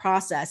in that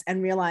process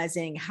and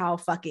realizing how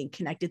fucking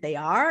connected they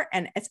are.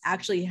 And it's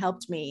actually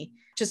helped me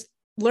just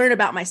learn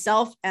about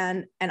myself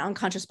and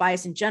unconscious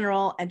bias in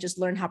general, and just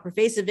learn how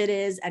pervasive it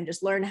is, and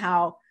just learn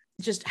how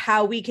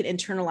we can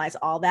internalize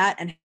all that,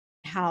 and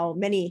how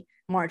many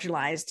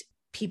marginalized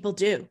people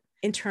do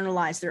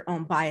internalize their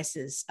own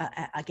biases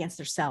against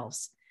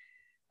themselves.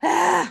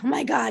 Oh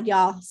my God,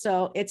 y'all.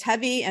 So it's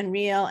heavy and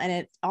real. And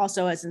it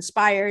also has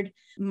inspired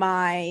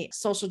my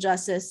social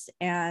justice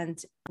and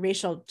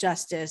racial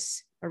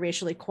justice or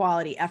racial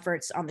equality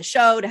efforts on the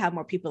show to have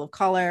more people of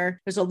color.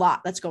 There's a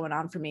lot that's going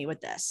on for me with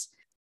this.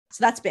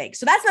 So that's big.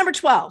 So that's number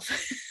 12.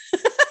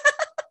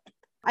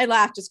 I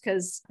laugh just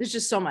because there's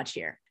just so much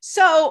here.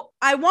 So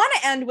I want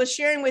to end with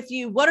sharing with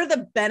you what are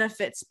the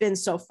benefits been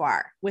so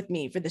far with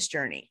me for this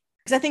journey,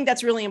 because I think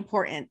that's really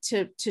important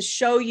to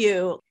show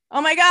you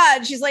oh my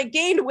God, she's like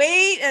gained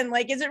weight. And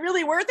like, is it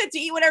really worth it to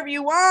eat whatever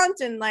you want?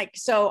 And like,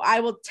 so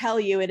I will tell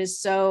you, it is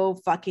so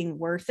fucking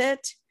worth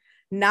it.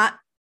 Not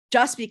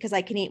just because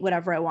I can eat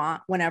whatever I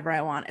want, whenever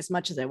I want, as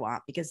much as I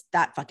want, because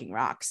that fucking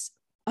rocks.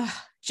 Ugh,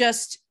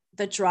 just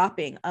the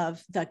dropping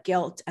of the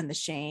guilt and the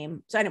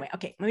shame. So anyway,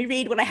 okay, let me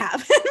read what I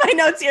have in my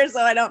notes here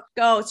so I don't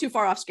go too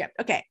far off script.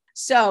 Okay,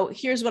 so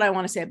here's what I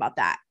want to say about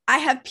that. I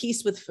have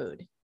peace with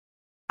food.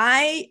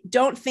 I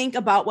don't think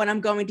about what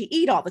I'm going to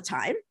eat all the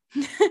time.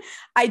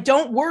 I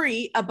don't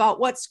worry about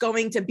what's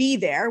going to be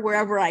there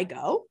wherever I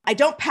go. I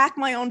don't pack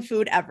my own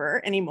food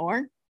ever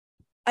anymore.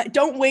 I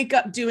don't wake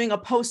up doing a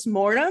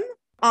post-mortem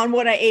on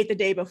what I ate the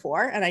day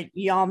before. And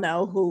y'all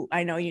know who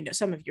I know, you know,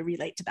 some of you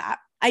relate to that.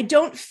 I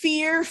don't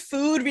fear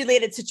food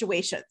related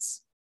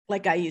situations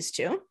like I used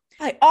to.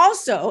 I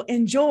also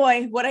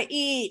enjoy what I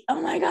eat.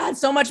 Oh my God,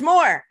 so much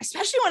more,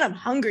 especially when I'm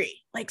hungry.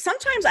 Like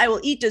sometimes I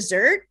will eat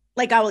dessert.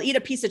 Like I will eat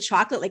a piece of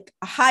chocolate, like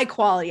a high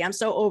quality. I'm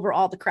so over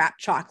all the crap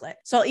chocolate.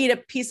 So I'll eat a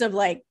piece of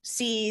like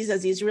C's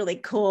as these really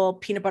cool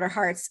peanut butter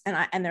hearts.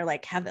 And they're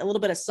like, have a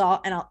little bit of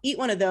salt, and I'll eat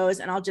one of those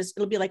and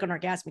it'll be like an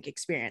orgasmic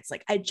experience.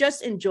 Like I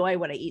just enjoy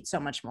what I eat so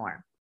much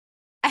more.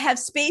 I have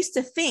space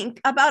to think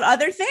about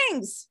other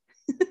things.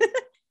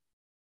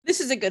 This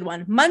is a good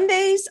one.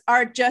 Mondays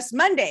are just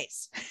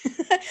Mondays.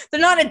 They're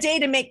not a day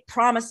to make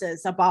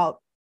promises about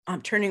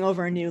I'm turning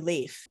over a new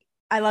leaf.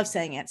 I love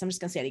saying it, so I'm just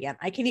going to say it again.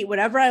 I can eat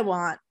whatever I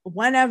want,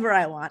 whenever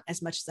I want,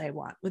 as much as I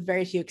want, with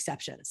very few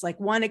exceptions. Like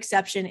one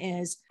exception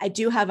is I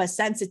do have a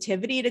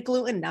sensitivity to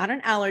gluten, not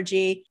an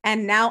allergy.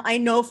 And now I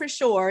know for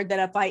sure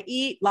that if I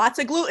eat lots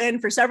of gluten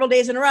for several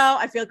days in a row,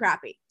 I feel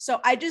crappy. So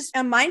I just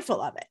am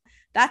mindful of it.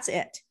 That's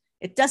it.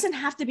 It doesn't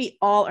have to be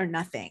all or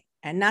nothing.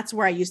 And that's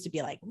where I used to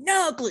be like,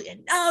 no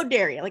gluten, no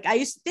dairy. Like I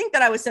used to think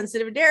that I was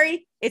sensitive to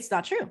dairy. It's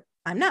not true.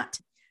 I'm not.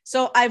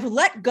 So I've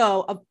let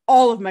go of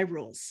all of my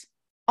rules.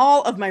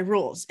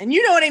 And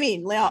you know what I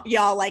mean?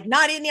 Y'all like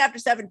not eating after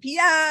 7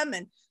 p.m.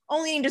 and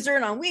only eating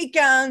dessert on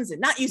weekends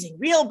and not using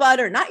real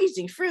butter, not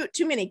using fruit,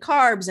 too many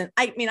carbs. And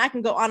I mean, I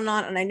can go on and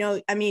on. And I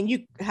know, I mean,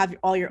 you have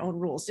all your own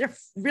rules. They're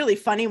really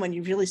funny when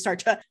you really start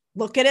to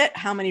look at it,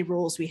 how many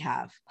rules we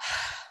have.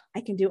 I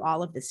can do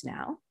all of this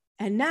now.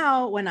 And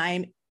now when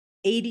I'm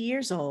 80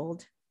 years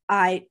old,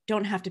 I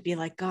don't have to be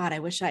like, God, I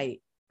wish I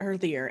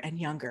earlier and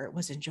younger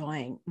was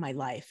enjoying my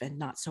life and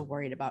not so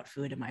worried about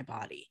food in my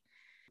body.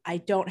 I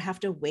don't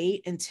have to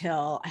wait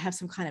until I have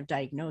some kind of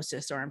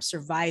diagnosis or I'm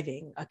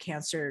surviving a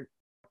cancer.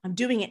 I'm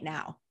doing it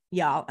now,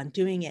 y'all. I'm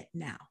doing it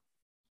now.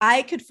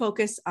 I could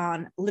focus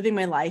on living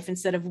my life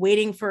instead of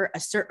waiting for a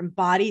certain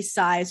body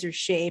size or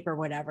shape or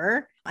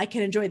whatever. I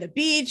can enjoy the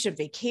beach, a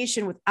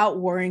vacation without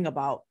worrying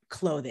about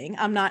clothing.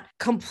 I'm not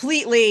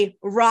completely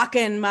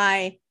rocking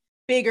my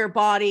bigger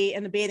body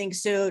in the bathing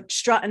suit,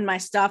 strutting my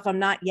stuff. I'm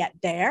not yet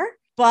there.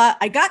 But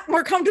I got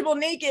more comfortable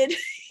naked,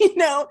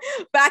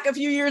 back a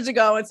few years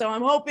ago. And so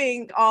I'm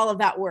hoping all of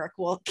that work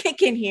will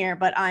kick in here.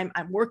 But I'm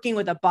working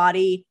with a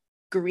body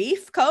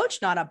grief coach,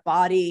 not a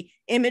body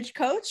image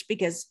coach,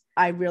 because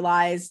I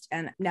realized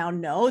and now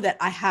know that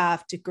I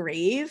have to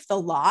grieve the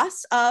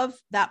loss of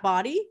that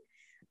body.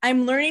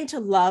 I'm learning to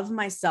love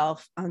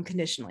myself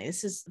unconditionally.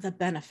 This is the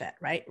benefit,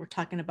 right? We're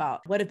talking about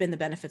what have been the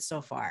benefits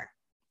so far.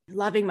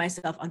 Loving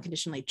myself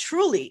unconditionally,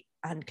 truly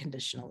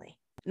unconditionally.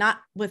 Not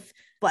with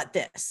but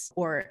this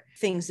or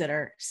things that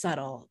are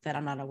subtle that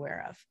I'm not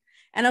aware of.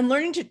 And I'm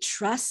learning to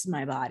trust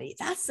my body.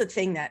 That's the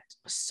thing that's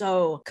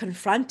so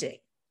confronting.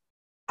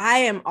 I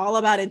am all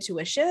about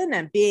intuition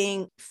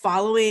and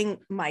following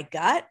my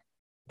gut.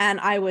 And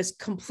I was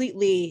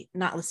completely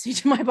not listening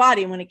to my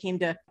body when it came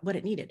to what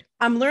it needed.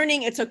 I'm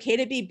learning it's okay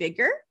to be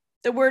bigger.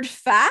 The word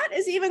fat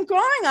is even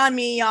growing on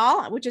me,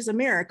 y'all, which is a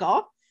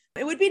miracle.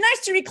 It would be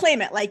nice to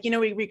reclaim it. Like,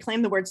 we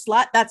reclaim the word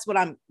slut. That's what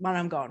I'm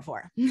going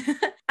for.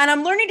 And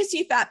I'm learning to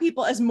see fat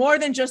people as more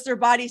than just their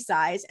body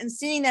size and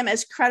seeing them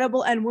as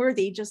credible and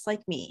worthy, just like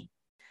me.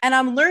 And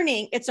I'm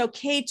learning it's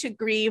okay to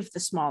grieve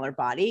the smaller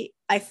body.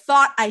 I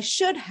thought I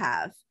should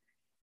have,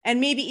 and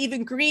maybe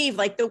even grieve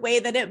like the way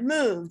that it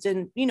moved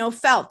and,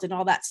 felt and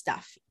all that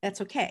stuff.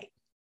 That's okay.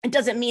 It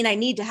doesn't mean I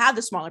need to have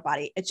the smaller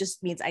body. It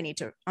just means I need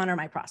to honor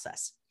my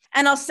process.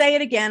 And I'll say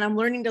it again. I'm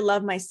learning to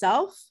love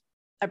myself,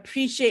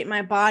 appreciate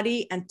my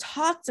body, and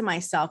talk to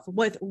myself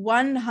with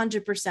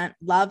 100%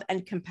 love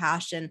and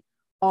compassion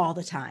all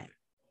the time.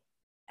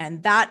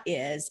 And that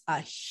is a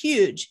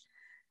huge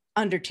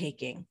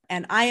undertaking.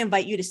 And I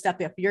invite you to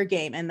step up your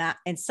game and that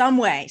in some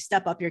way,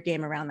 step up your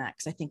game around that,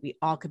 because I think we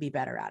all could be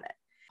better at it.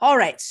 All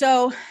right.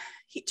 So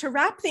to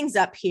wrap things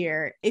up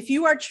here, if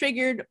you are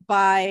triggered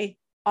by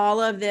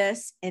all of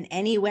this in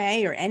any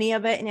way or any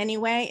of it in any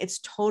way, it's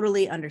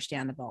totally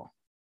understandable.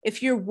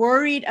 If you're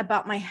worried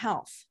about my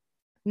health,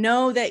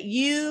 know that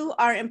you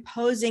are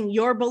imposing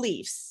your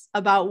beliefs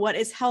about what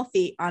is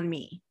healthy on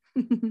me.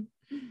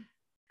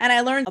 And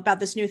I learned about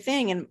this new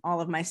thing in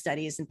all of my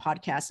studies and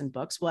podcasts and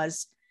books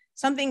there's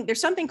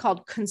something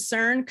called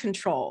concern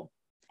control.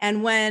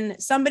 And when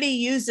somebody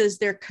uses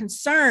their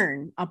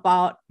concern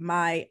about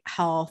my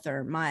health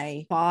or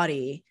my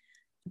body,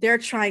 they're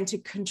trying to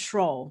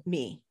control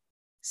me.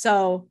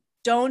 So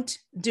Don't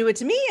do it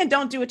to me and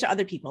don't do it to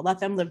other people. Let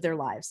them live their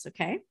lives.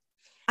 Okay.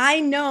 I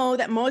know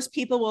that most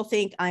people will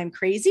think I'm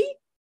crazy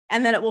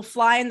and that it will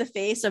fly in the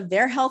face of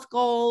their health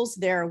goals,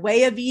 their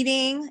way of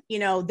eating,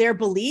 their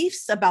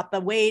beliefs about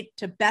the way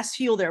to best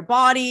fuel their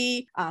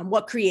body,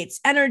 what creates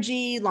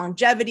energy,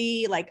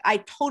 longevity. Like, I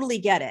totally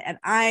get it. And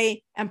I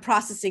am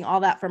processing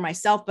all that for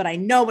myself, but I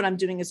know what I'm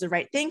doing is the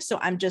right thing. So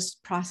I'm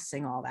just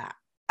processing all that.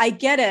 I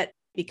get it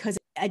because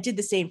I did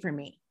the same for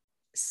me.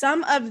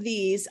 Some of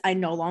these I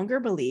no longer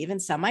believe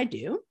and some I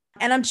do.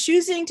 And I'm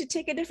choosing to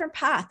take a different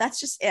path. That's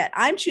just it.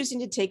 I'm choosing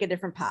to take a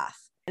different path.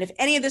 And if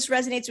any of this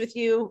resonates with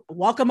you,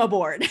 welcome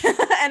aboard.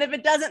 And if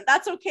it doesn't,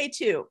 that's okay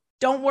too.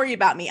 Don't worry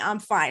about me. I'm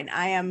fine.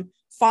 I am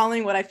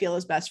following what I feel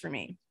is best for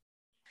me.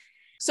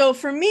 So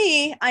for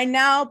me, I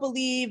now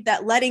believe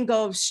that letting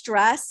go of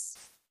stress,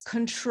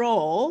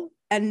 control,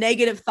 and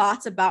negative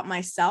thoughts about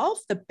myself,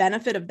 the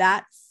benefit of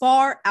that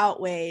far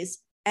outweighs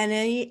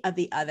any of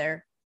the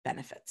other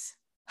benefits.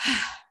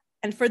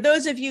 And for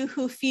those of you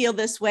who feel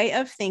this way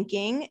of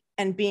thinking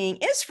and being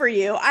is for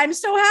you, I'm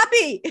so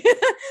happy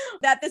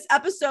that this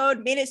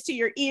episode made it to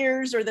your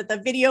ears or that the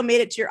video made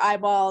it to your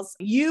eyeballs.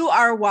 You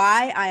are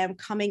why I am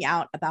coming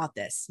out about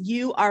this.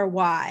 You are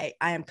why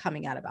I am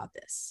coming out about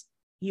this.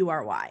 You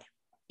are why.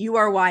 You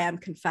are why I'm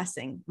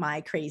confessing my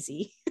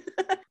crazy.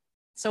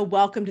 So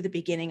welcome to the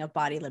beginning of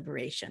body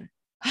liberation.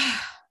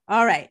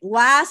 All right,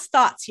 last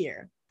thoughts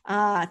here.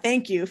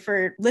 Thank you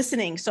for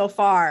listening so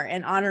far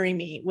and honoring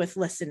me with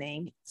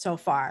listening so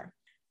far.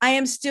 I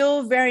am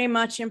still very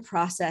much in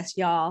process,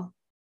 y'all.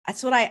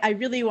 That's what I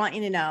really want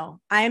you to know.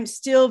 I am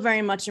still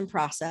very much in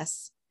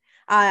process.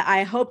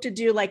 I hope to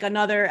do like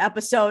another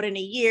episode in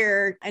a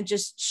year and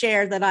just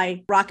share that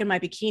I rock in my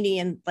bikini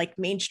in like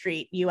Main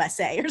Street,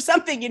 USA or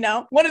something,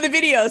 One of the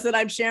videos that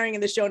I'm sharing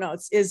in the show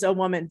notes is a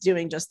woman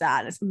doing just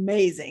that. It's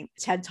amazing.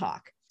 TED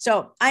Talk.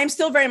 So I am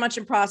still very much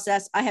in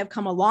process. I have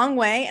come a long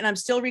way and I'm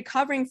still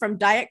recovering from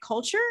diet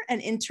culture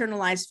and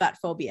internalized fat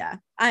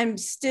phobia. I'm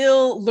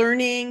still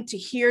learning to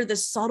hear the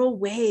subtle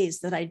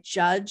ways that I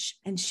judge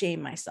and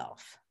shame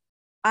myself.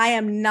 I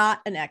am not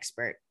an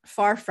expert,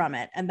 far from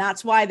it. And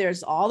that's why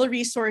there's all the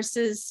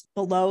resources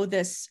below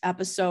this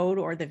episode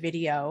or the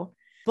video,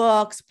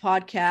 books,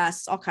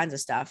 podcasts, all kinds of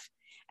stuff.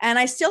 And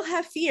I still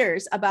have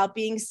fears about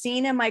being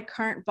seen in my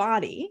current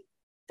body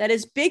that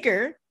is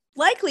bigger,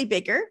 likely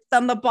bigger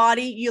than the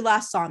body you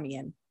last saw me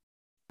in.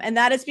 And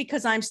that is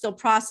because I'm still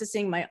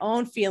processing my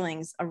own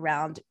feelings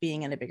around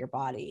being in a bigger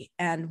body.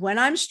 And when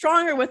I'm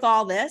stronger with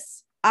all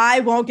this,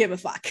 I won't give a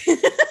fuck.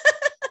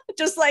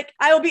 Just like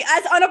I will be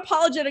as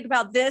unapologetic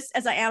about this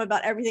as I am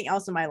about everything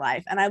else in my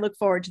life. And I look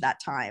forward to that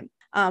time.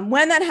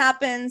 When that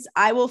happens,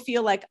 I will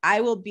feel like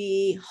I will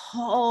be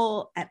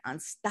whole and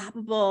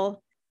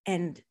unstoppable.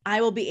 And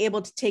I will be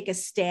able to take a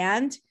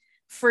stand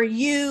for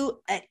you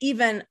at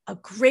even a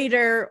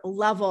greater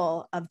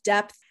level of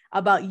depth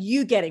about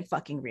you getting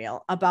fucking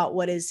real about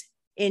what is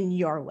in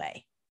your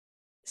way.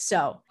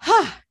 So,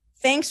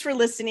 thanks for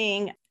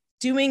listening.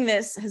 Doing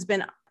this has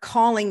been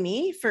calling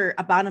me for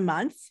about a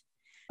month.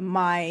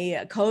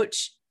 My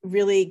coach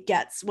really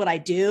gets what I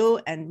do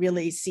and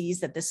really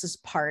sees that this is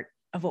part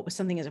of what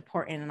something is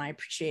important. And I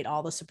appreciate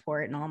all the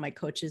support and all my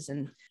coaches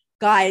and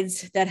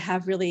guides that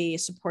have really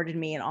supported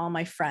me and all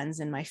my friends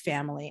and my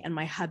family and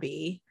my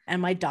hubby and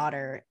my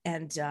daughter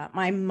and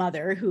my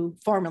mother who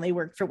formerly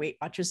worked for Weight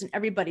Watchers and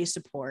everybody's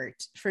support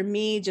for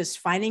me, just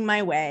finding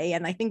my way.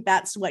 And I think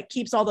that's what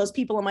keeps all those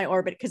people in my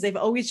orbit because they've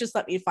always just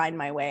let me find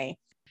my way.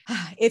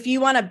 If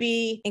you want to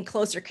be in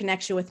closer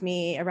connection with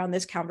me around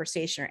this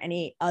conversation or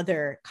any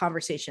other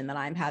conversation that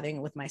I'm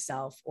having with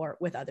myself or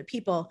with other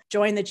people,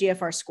 join the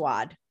GFR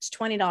squad. It's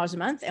 $20 a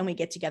month and we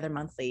get together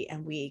monthly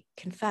and we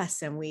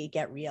confess and we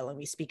get real and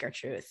we speak our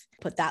truth.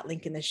 Put that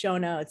link in the show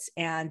notes.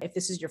 And if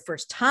this is your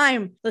first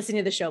time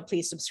listening to the show,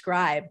 please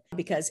subscribe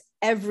because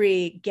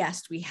every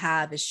guest we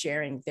have is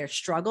sharing their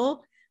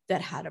struggle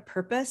that had a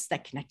purpose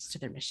that connects to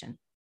their mission.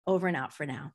 Over and out for now.